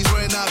bait when he's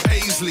wearing that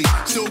paisley.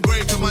 Still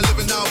great 'cause my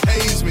living now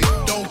pays me.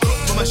 Don't cook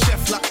for my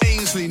chef like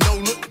Ainsley. No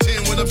look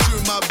tin when I'm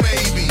shooting my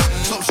baby.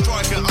 Top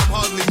striker, I'm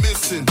hardly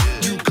missing.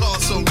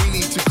 Newcastle, we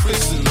need to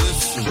christen.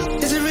 Listen.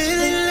 Is it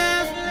really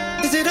love?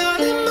 Is it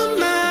all in my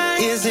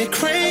mind? Is it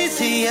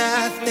crazy?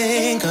 I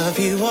think of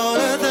you all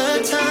of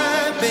the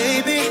time,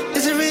 baby.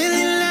 Is it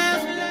really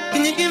love?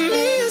 Can you give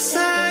me a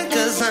sign?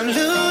 'Cause I'm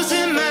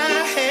losing my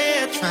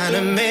head trying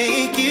to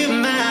make you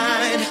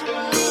mine.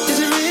 Is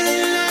it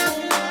really love?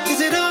 Is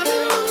it all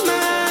in my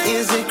mind?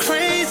 Is it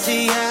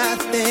crazy? I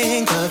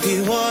think of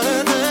you all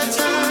of the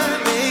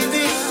time,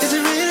 baby. Is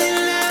it really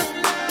love?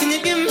 Can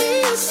you give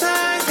me a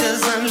sign?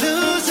 'Cause I'm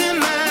losing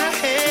my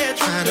head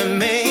trying to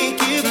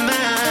make you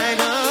mine.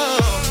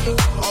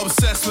 Oh.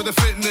 Obsessed with the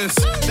fitness.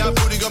 That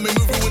booty got me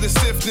moving with the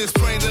stiffness.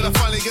 Praying that I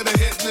finally get a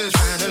hitness.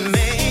 Trying to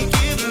make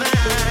you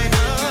mine.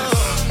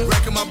 Oh.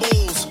 Wrecking my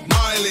balls,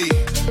 Miley.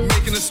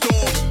 Making a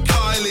storm,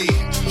 Kylie.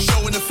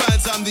 Showing the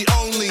fans I'm the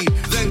only.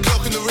 Then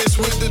clocking the wrist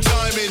with the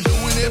timing.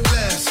 Doing it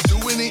blessed,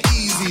 doing it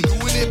easy.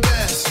 Doing it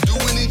best,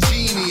 doing it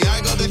genie.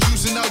 I got the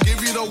juice and I'll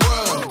give you the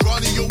world.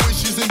 Granting your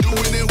wishes and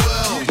doing it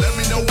well. Let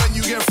me know when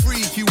you get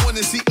free. If you want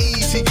to see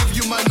easy, give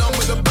you my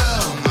number, the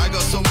bell. I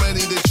got so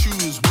many to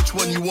choose. Which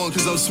one you want?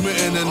 'Cause I'm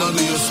smitten and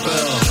under your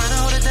spell. Trying to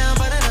hold it down,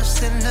 but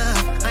enough's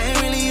enough. I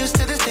ain't really used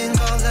to this thing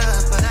called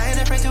love, but I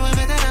ain't afraid to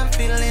admit that I'm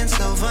feeling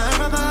so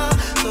vulnerable.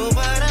 So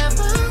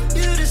whatever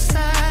you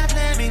decide,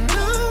 let me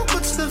know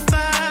what's the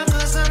vibe.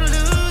 'Cause I'm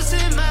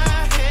losing my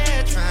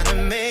head trying to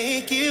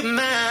make you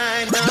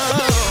mine.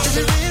 Oh. Is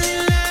it really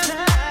love?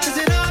 Is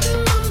it all in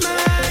my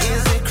mind?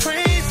 Is it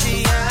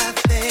crazy? I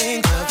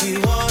think of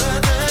you all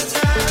of the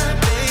time,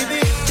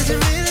 baby. Is it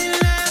really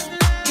love?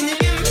 Can you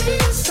give me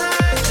a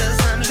sign? 'Cause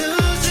I'm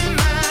losing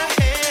my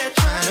head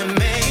trying to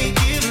make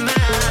you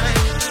mine.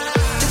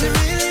 Is it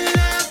really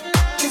love?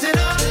 Is it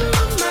all in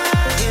my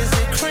mind? Is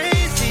it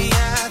crazy?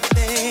 I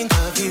think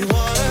of you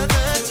all of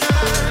the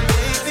time,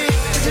 baby.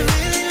 Is it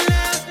really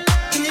love?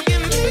 Can you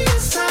give me a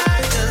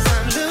sign? 'Cause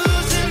I'm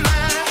losing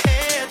my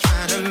head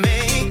trying to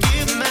make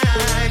you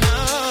mine.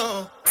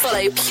 Oh.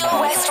 Follow Pure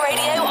West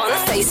Radio on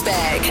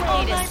Facebook.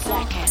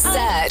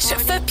 Search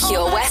for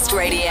Pure West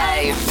Radio.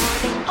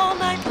 All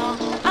night long,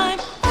 I'm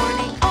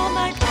horny all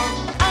night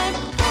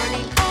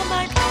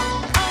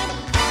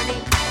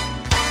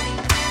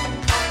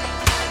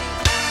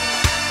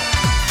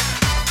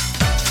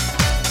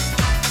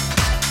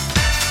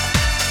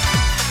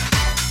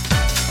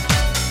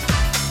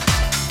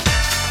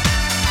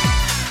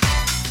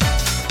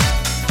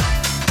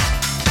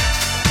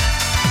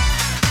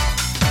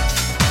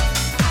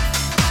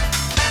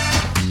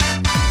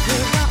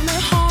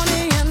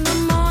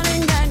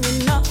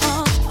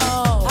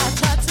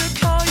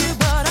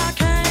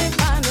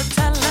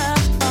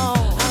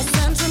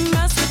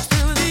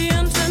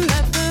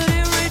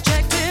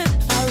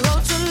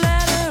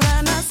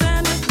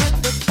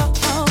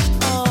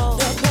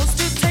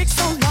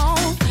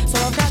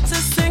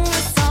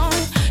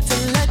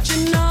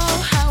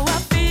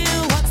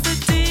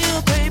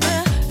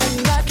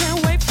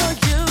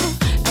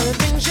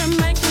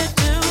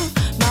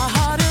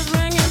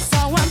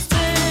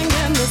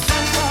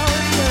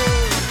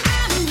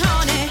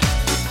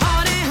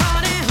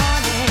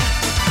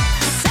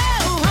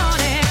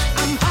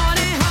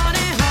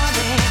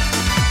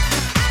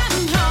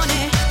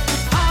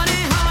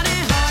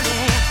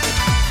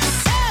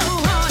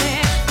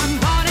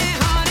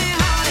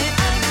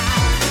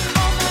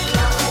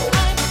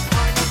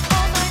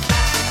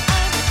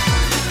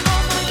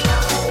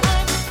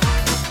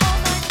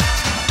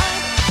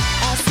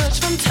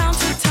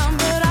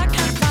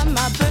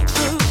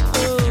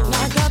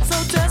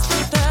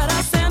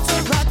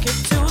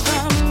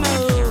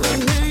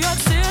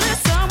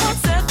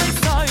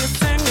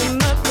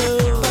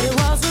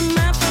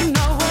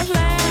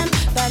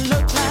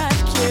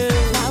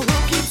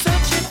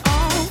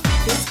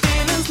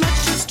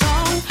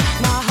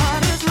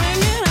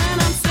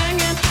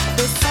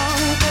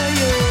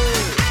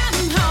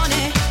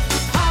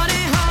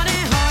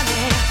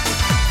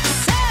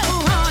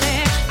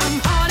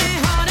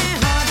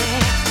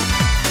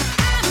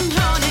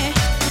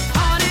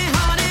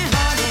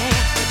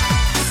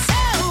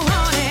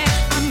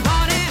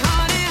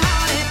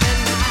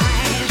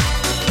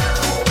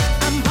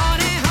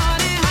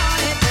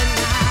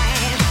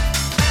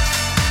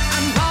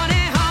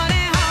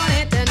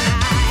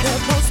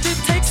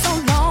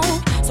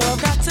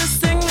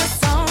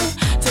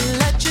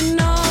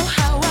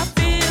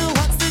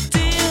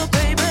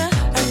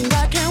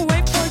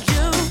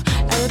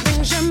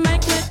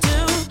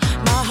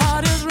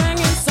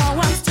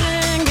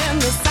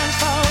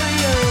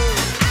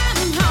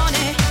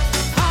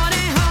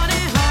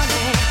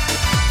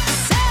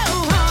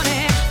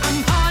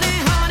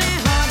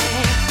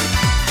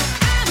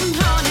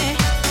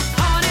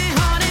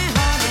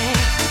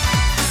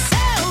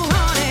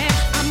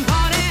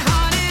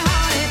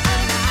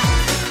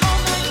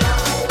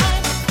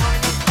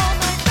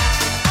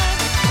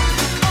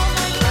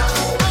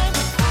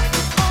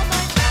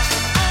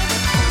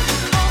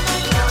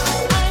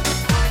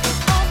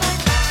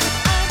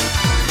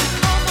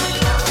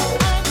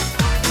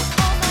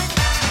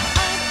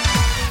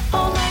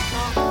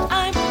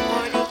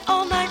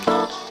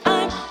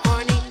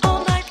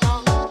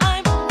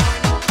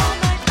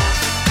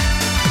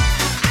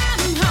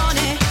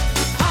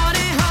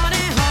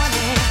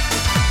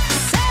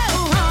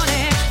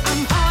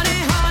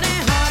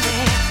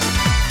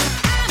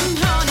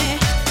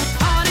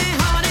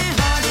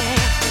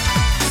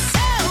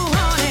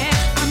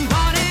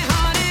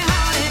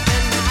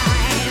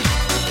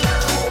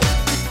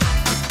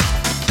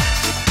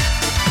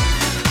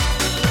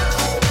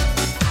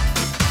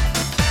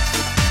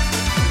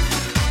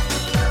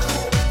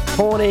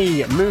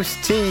Tawny, Moose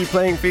Tea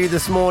playing for you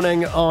this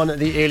morning on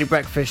the Early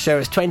Breakfast Show.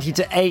 It's 20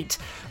 to 8.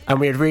 And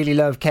we'd really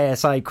love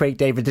KSI, Craig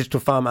David,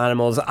 Digital Farm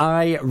Animals.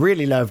 I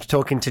really loved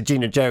talking to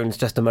Gina Jones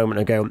just a moment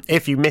ago.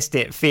 If you missed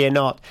it, fear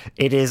not.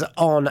 It is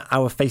on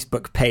our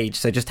Facebook page.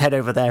 So just head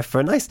over there for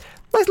a nice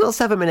little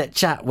 7-minute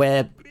chat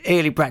where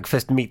early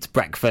breakfast meets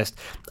breakfast.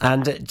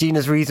 And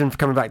Gina's reason for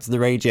coming back to the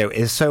radio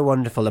is so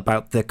wonderful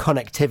about the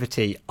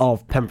connectivity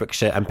of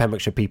Pembrokeshire and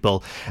Pembrokeshire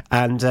people.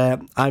 And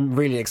I'm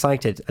really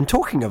excited. And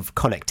talking of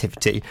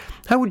connectivity,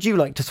 how would you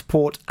like to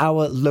support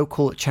our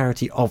local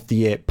charity of the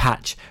year,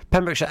 Patch,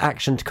 Pembrokeshire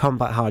Action to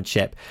Combat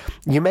Hardship?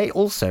 You may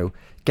also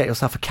get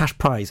yourself a cash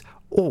prize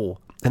or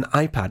an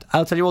iPad.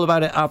 I'll tell you all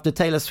about it after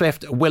Taylor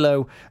Swift,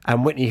 Willow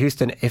and Whitney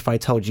Houston, If I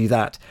Told You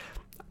That,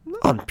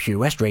 on Pure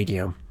West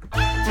Radio.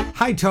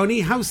 Hi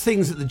Tony, how's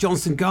things at the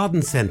Johnston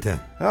Garden Centre?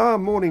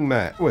 Morning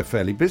Matt. We're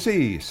fairly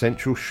busy.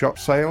 Essential shop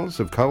sales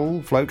of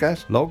coal, flow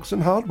gas, logs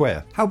and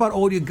hardware. How about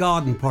all your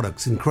garden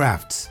products and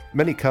crafts?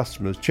 Many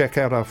customers check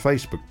out our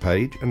Facebook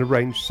page and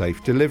arrange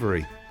safe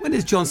delivery. When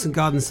is Johnston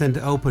Garden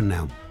Centre open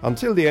now?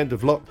 Until the end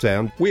of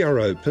lockdown, we are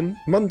open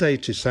Monday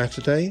to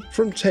Saturday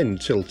from 10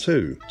 till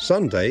 2,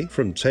 Sunday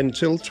from 10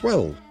 till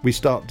 12. We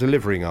start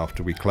delivering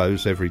after we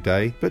close every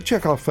day, but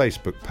check our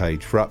Facebook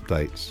page for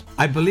updates.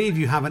 I believe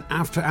you have an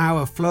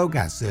after-hour flow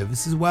gas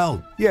service as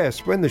well.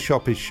 Yes, when the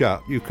shop is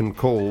shut, you can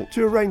call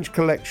to arrange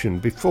collection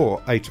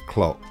before 8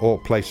 o'clock or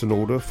place an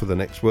order for the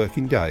next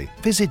working day.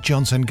 Visit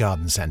Johnston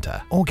Garden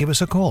Centre or give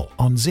us a call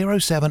on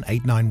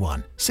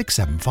 07891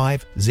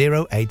 675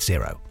 080.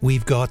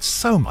 We've got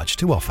so much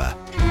to offer.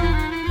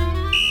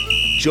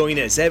 Join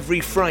us every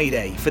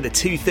Friday for the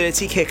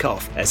 2:30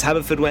 kickoff as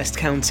Haverfordwest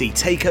County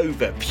take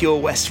over Pure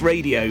West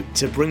Radio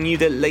to bring you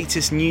the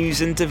latest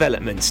news and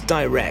developments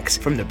direct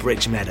from the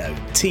Bridge Meadow.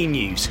 Team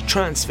news,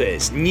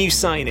 transfers, new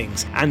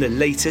signings and the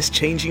latest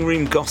changing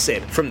room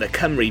gossip from the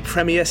Cymru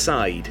Premier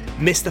side.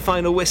 Miss the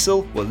final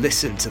whistle? Well,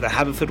 listen to the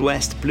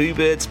Haverfordwest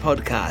Bluebirds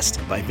podcast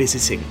by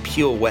visiting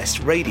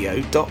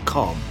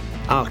purewestradio.com.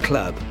 Our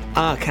club,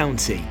 our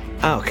county,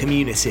 our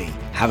community.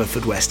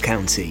 Haverfordwest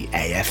County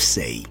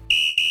AFC.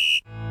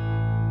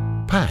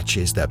 Patch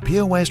is the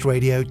Pure West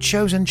Radio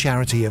chosen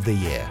charity of the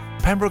year.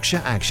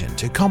 Pembrokeshire Action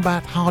to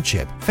Combat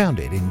Hardship,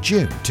 founded in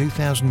June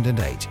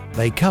 2008.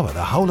 They cover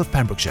the whole of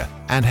Pembrokeshire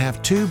and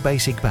have 2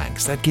 basic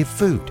banks that give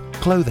food,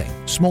 clothing,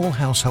 small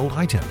household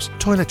items,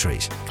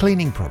 toiletries,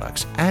 cleaning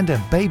products, and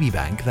a baby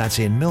bank that's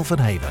in Milford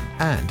Haven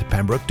and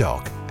Pembroke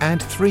Dock, and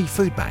 3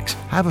 food banks,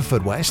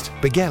 Haverfordwest,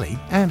 Begelly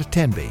and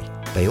Tenby.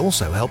 They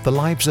also help the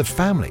lives of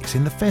families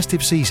in the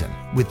festive season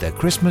with their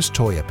Christmas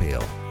toy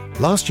appeal.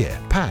 Last year,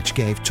 Patch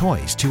gave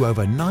toys to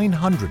over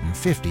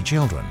 950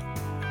 children.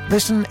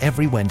 Listen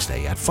every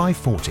Wednesday at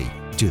 5:40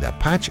 to the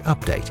Patch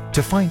Update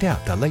to find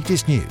out the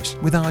latest news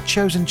with our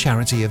chosen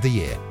charity of the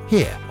year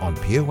here on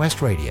Pure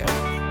West Radio.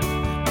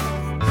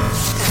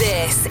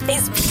 This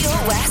is Pure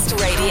West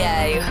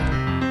Radio.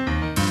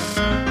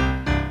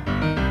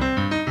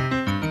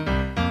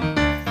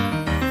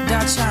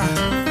 Dacha.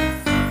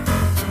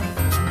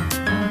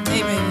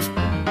 Hey, baby.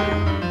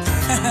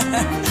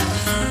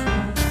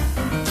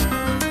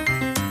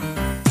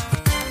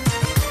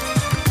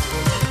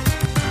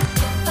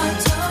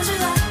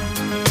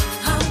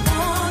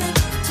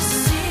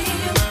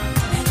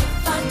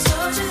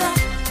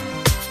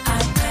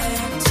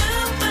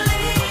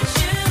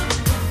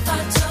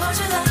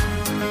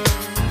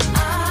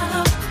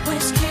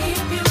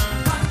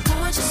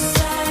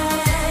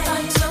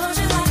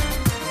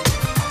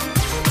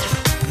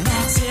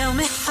 Tell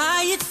me how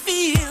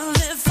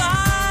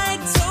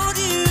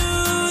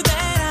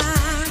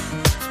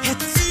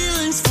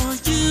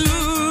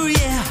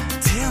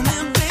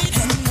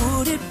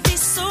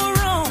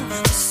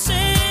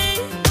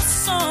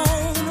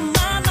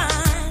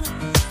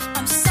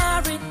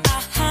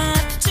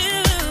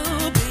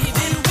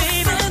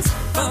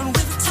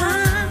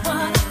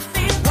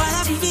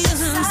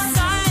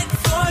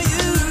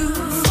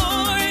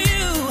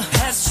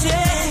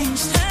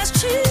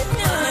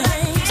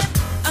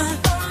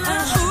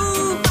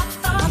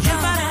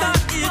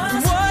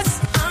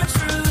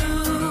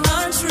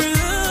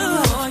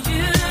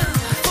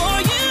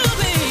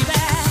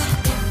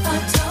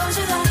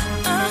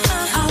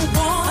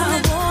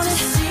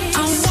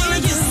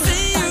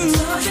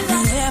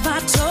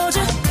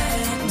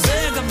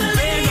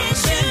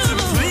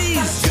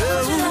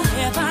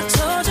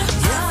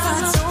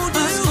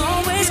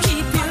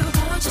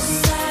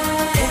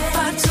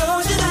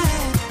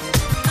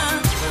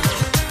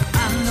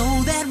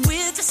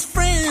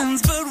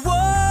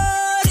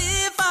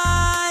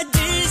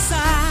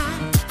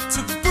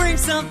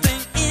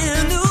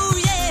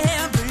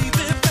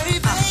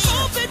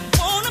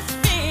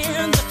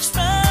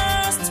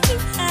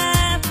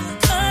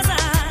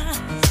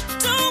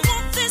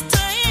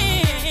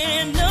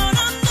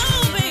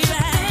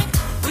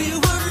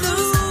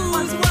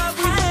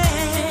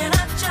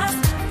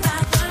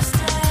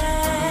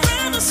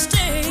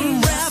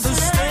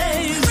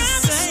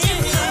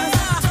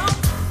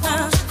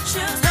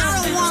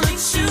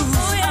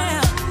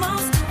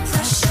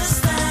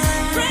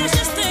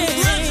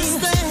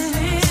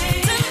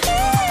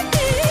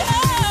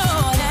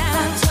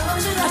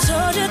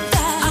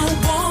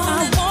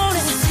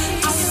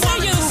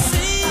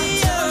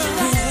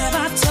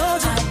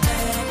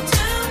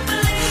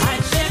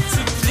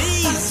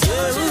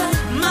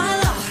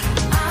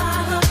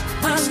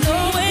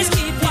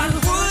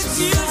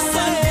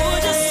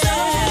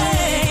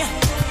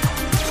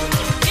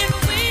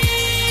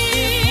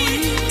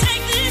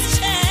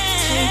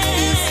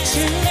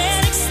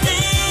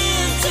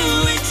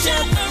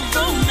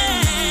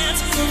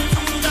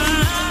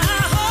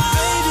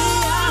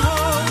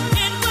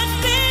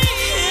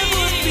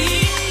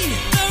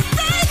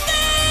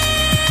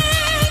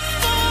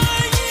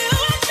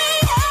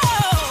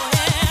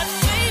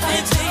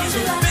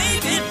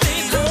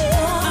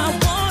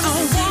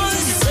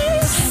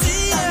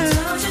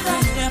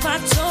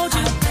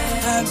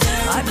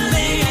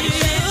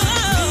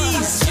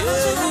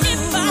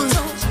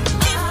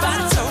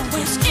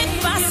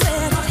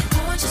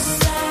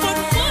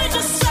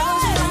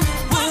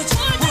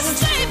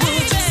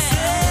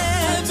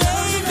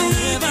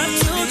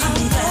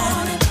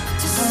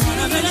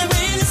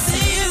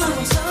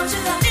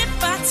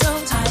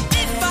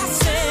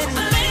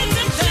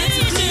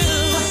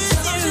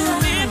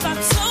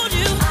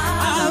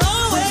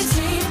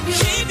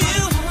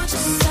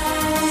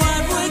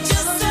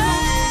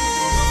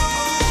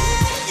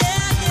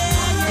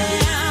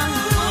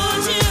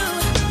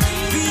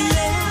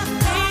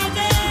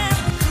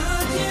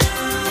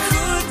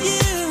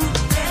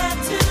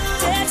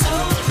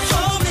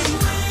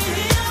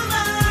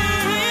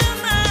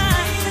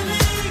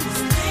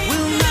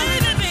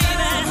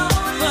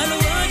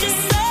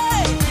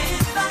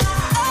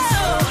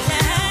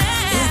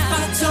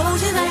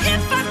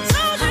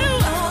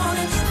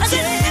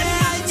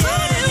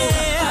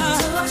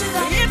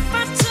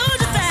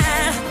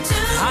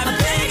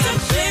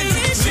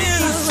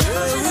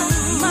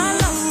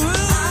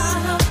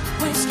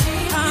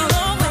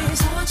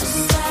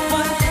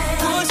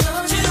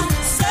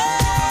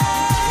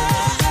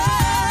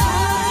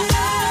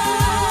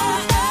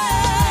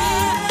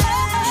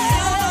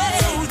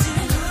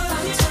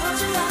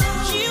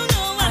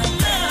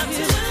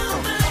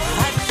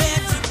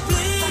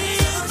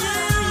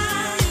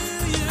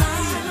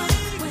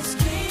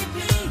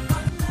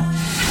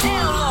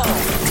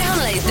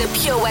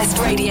Pure West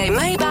Radio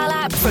mobile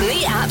app from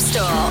the App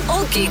Store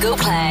or Google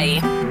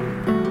Play.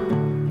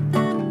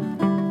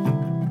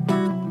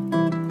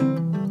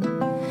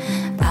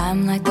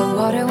 I'm like the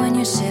water when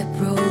your ship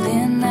rolled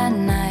in that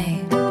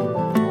night.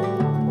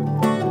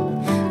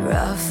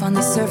 Rough on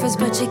the surface,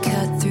 but you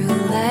cut through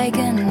like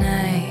a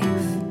knife.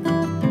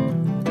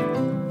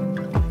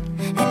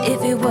 And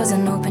if it was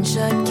an open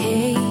shut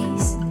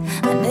case,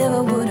 I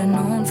never would have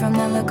known from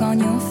the look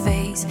on your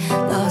face.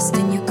 Lost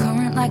in your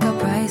current like a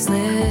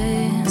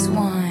priceless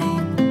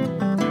wine.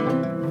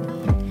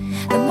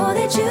 The more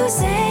that you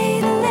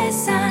say, the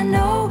less I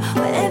know.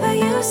 Wherever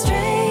you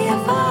stray,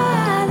 I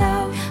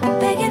follow. I'm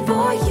begging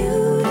for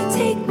you to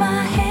take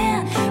my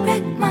hand,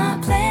 wreck my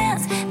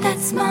plans,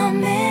 that's my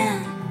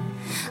man.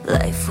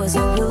 Life was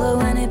a willow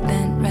and it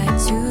bent right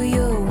to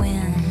your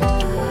wind.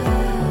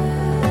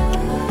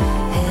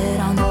 Head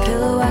on the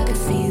pillow, I could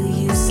feel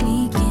you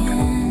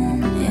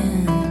sneaking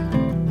in.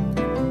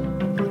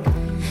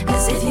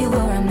 As if you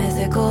were a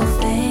mythical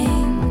thing,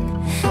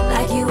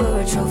 like you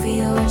were a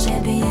trophy or a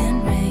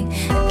champion ring.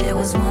 If there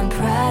was one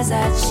prize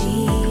I'd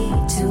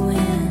cheat to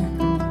win.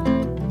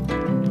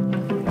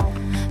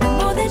 The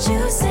more that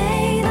you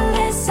say, the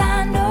less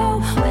I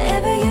know.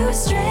 Wherever you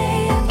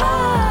stray, I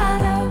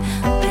follow.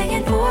 I'm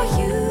begging for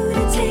you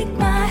to take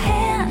my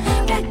hand,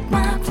 wreck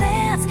my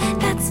plans,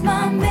 that's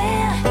my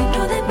man. You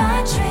know that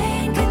my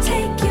train could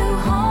take you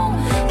home.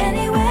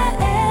 Anywhere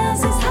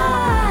else is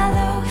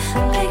hollow.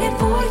 I'm begging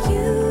for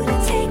you to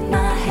take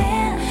my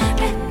hand,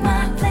 wreck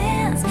my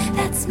plans,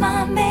 that's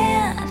my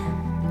man.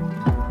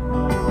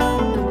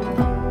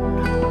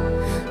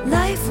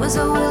 Life was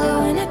a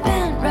willow and it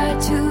bent right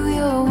to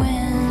your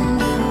wind.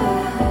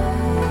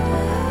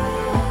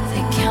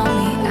 They count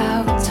me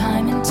out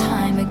time and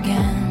time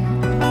again.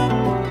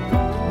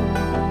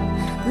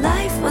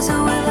 Life was a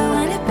willow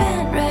and it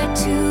bent right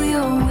to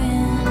your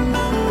wind.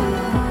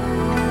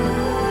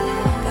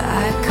 But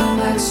I come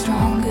back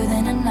stronger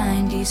than a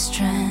 90s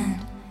trend.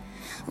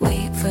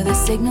 Wait for the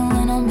signal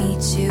and I'll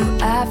meet you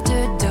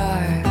after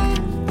dark.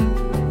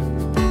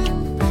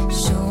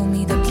 Show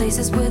me the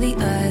places where the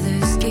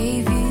others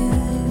gave you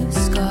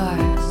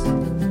scars.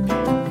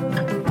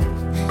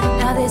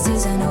 Now this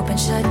is an open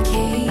shut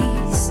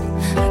case.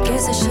 I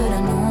guess I should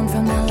have known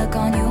from the look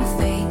on your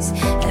face.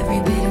 Every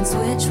bait and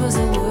switch was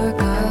a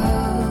work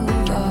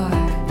of art.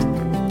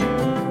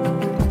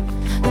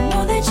 The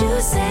more that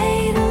you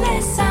say, the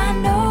less I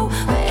know.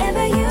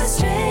 Wherever you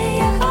stray,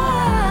 I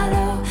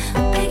follow.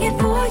 I'm begging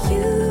for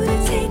you to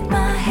take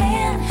my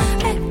hand,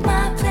 wreck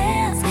my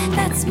plans,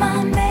 that's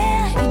my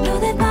man. You know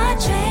that my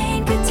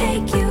train could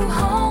take you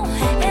home.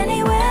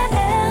 Anywhere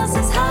else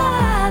is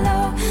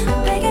hollow.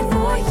 I'm begging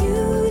for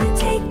you to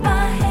take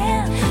my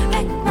hand,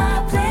 wreck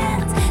my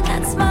plans,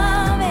 that's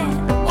my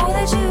man. The more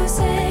that you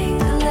say,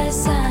 the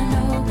less I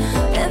know.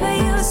 Wherever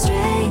you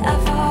stray, I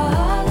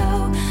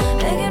follow.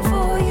 Begging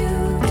for you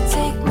to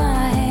take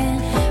my hand,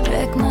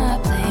 wreck my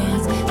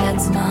plans,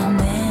 that's my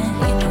man.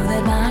 You know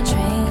that my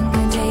train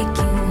can take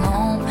you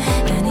home.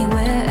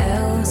 Anywhere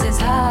else is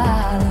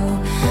hollow.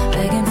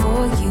 Begging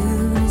for you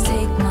to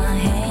take my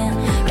hand,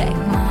 wreck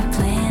my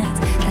plans,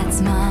 that's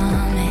my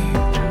man.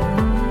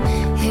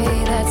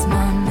 Hey, that's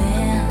my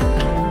man.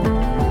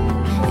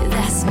 Yeah,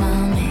 that's my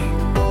man.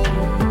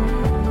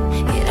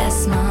 Yeah,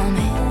 that's my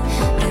man.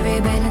 Every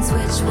bait and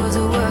switch was a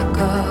work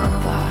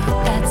of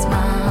art. That's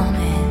my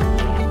man.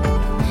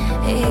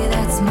 Hey,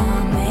 that's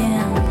my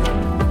man.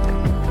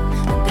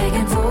 I'm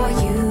begging for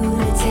you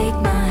to take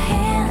my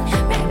hand,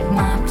 wreck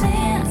my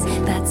plans,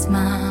 that's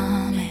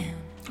my man.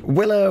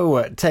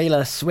 Willow,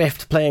 Taylor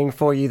Swift playing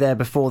for you there.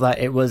 Before that,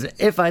 it was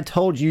If I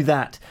Told You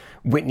That,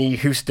 Whitney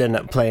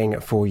Houston playing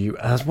for you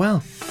as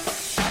well.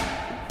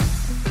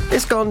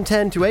 It's gone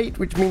 10 to 8,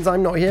 which means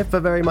I'm not here for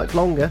very much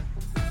longer.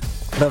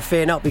 But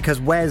fear not, because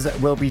Wes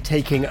will be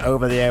taking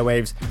over the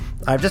airwaves.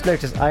 I've just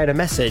noticed I had a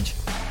message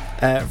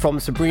from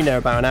Sabrina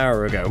about an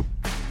hour ago,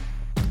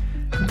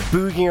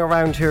 booging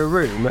around her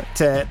room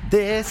to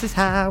This Is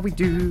How We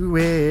Do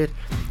It.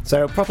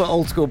 So proper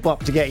old school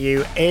bop to get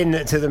you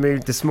into the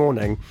mood this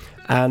morning.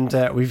 And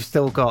we've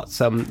still got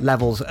some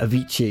levels of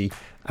Avicii,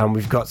 and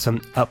we've got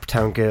some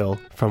Uptown Girl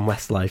from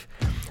Westlife.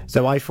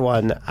 So I, for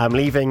one, am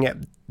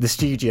leaving the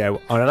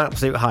studio on an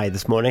absolute high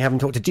this morning, having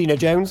talked to Gina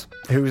Jones,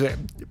 who's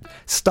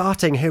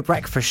starting her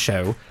breakfast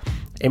show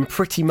in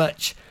pretty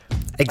much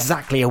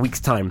exactly a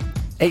week's time.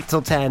 8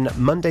 till 10,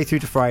 Monday through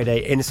to Friday,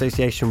 in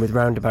association with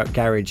Roundabout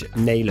Garage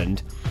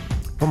Nayland.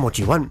 What more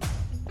do you want?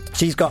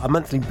 She's got a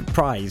monthly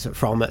prize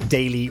from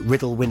Daily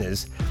Riddle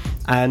Winners.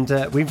 And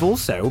we've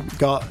also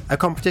got a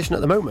competition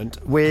at the moment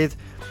with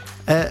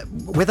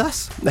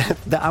us,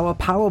 our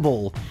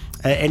Powerball,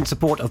 in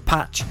support of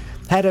Patch.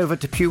 Head over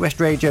to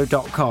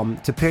purewestradio.com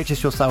to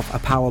purchase yourself a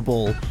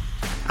Powerball.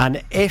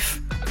 And if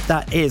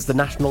that is the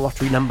National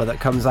Lottery number that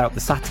comes out the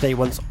Saturday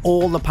once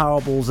all the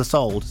Powerballs are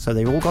sold, so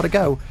they've all got to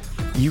go,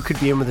 you could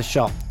be in with a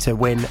shot to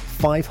win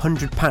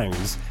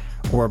 £500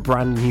 or a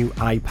brand new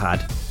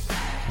iPad.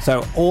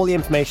 So all the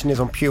information is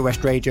on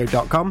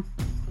purewestradio.com.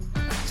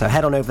 So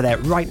head on over there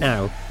right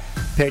now,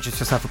 purchase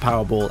yourself a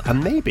Powerball,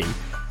 and maybe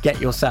get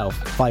yourself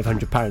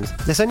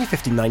 £500. There's only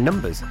 59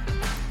 numbers,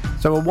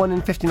 so a 1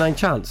 in 59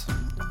 chance.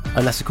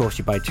 Unless, of course,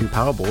 you buy 2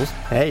 Powerballs.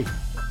 Hey,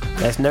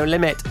 there's no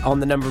limit on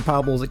the number of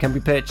Powerballs that can be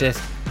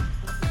purchased.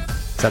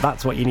 So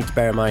that's what you need to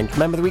bear in mind.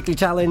 Remember the weekly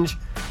challenge.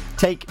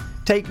 Take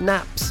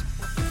naps.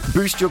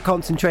 Boost your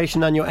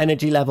concentration and your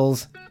energy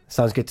levels.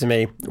 Sounds good to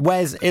me.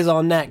 Wes is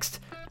on next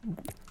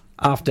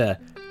after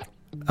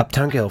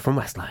Uptown Girl from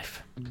Westlife.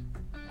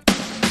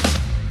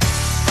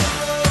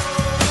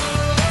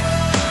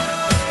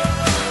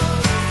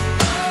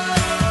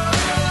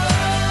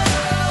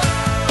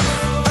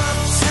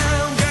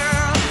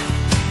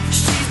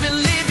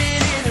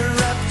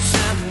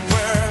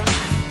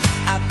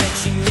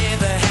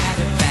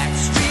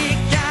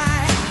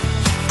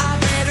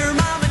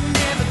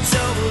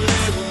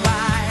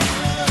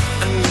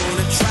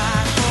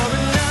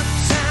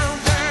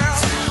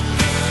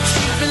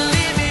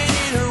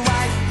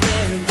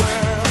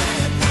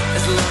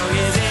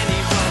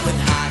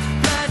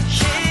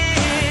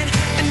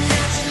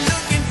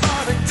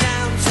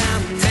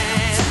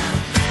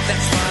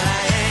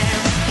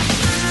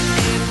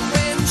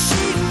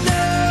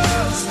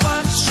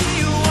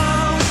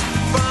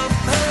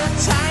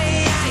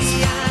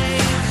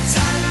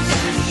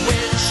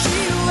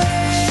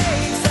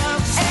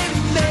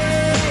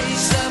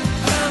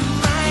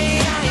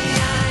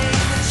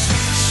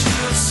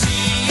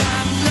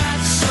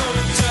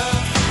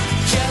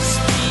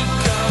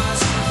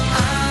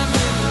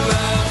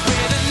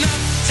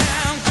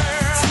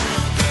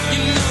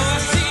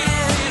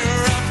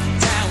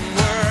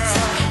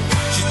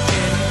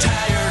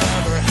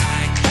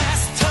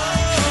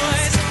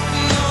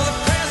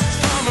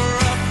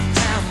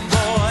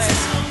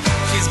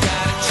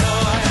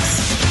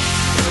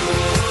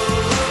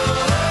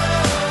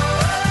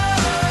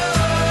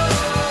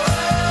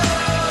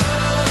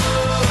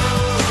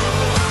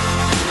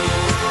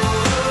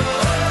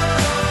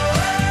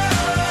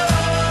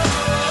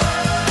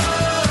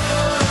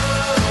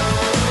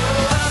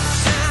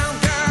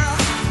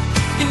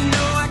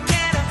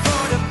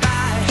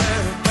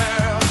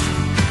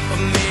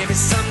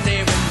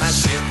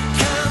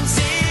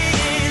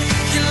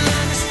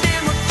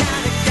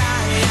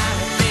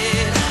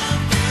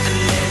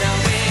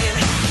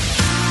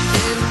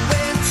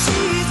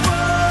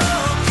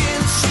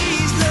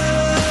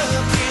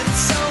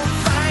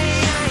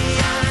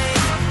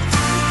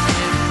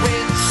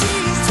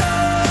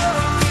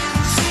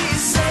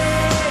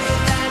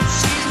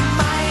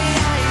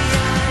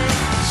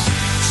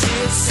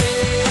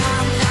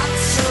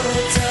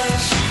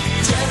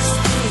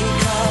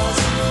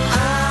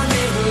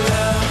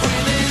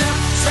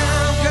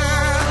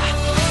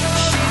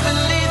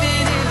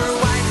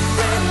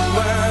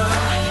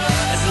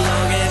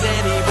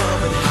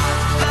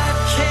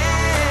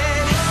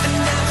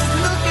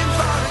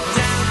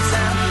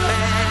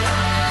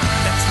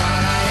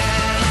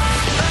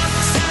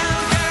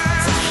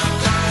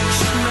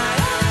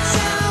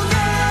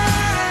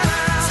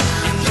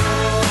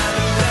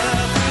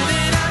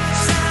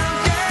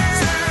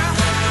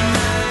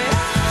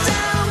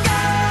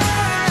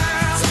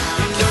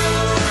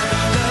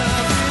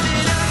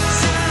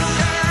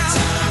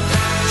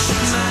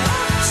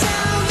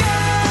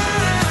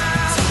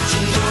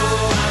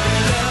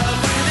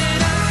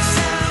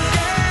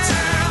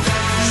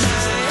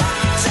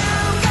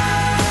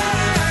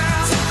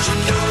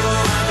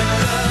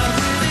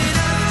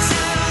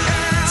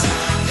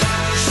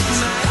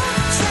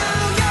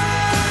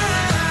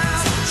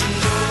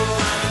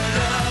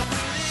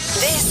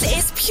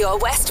 Pure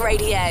West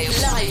Radio,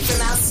 live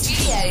from our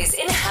studios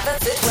in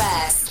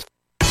Haverfordwest.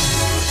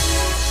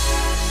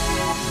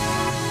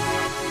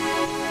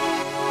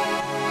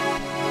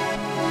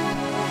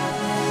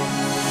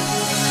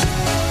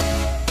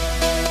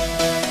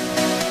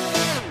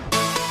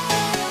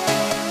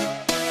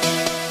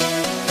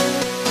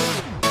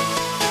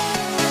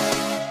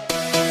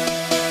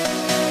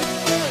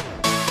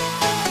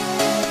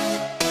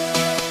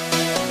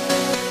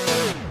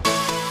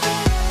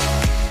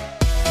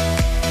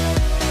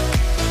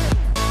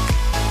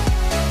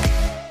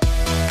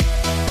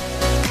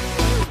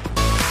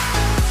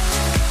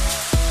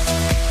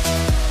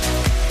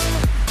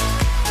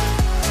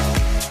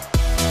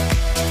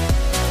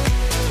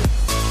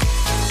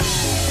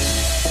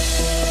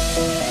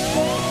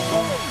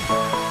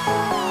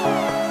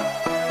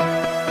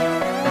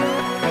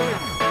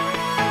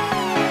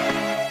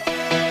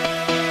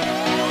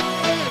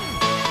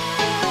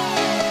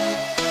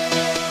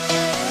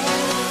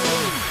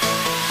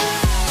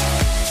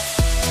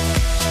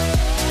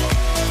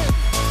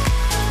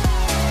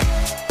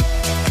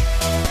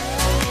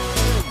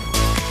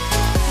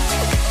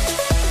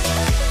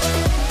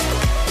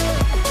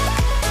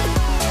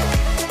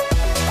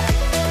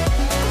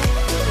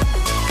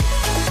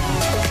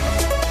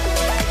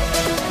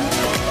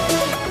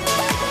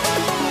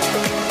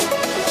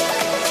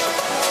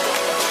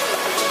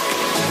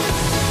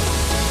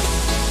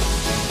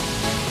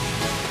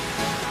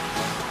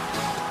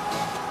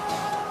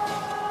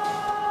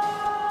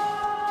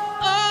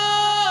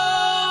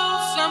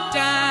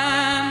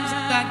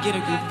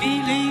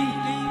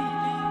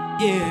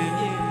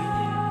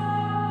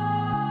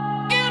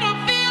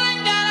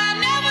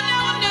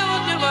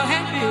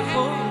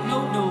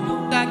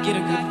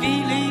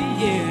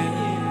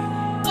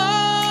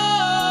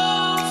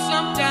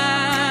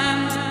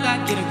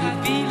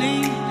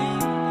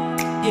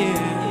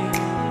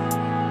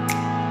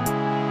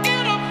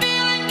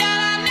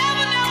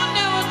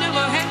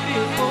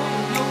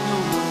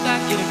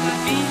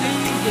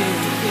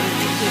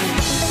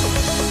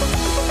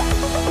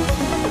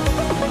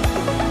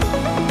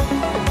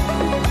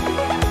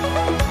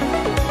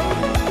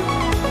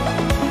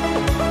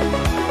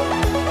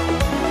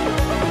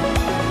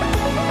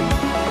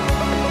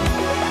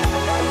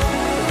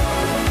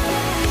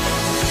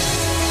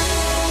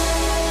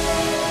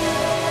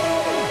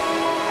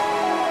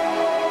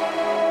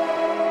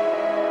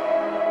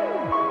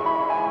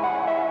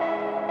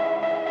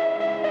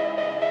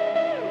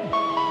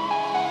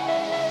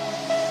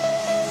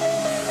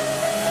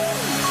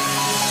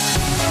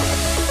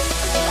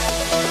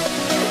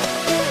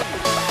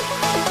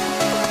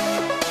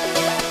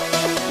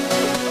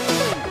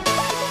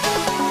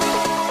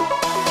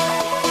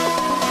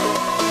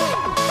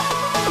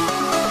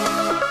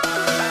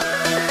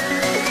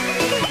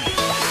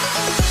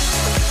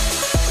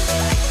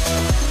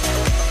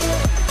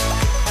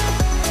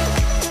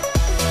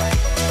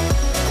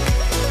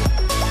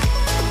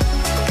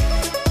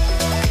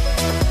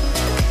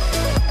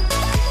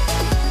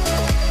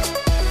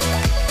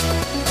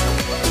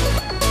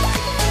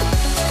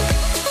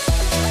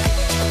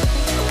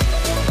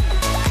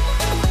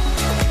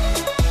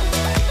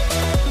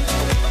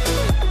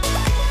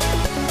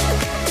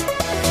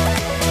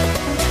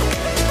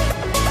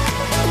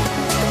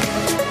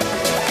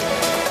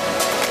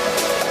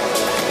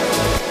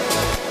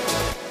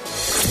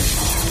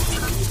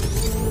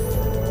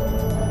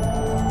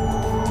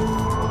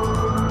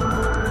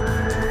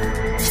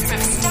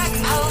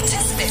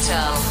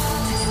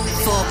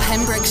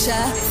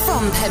 Pembrokeshire,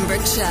 from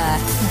Pembrokeshire.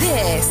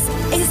 This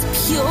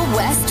is Pure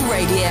West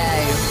Radio.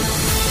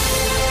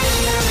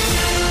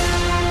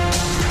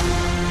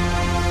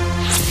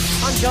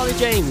 I'm Charlie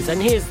James,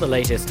 and here's the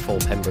latest for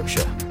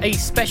Pembrokeshire. A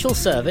special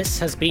service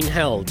has been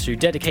held to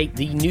dedicate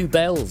the new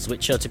bells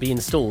which are to be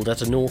installed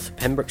at a North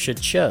Pembrokeshire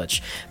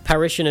church.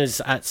 Parishioners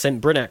at St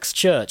Brynach's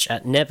Church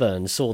at Nevern saw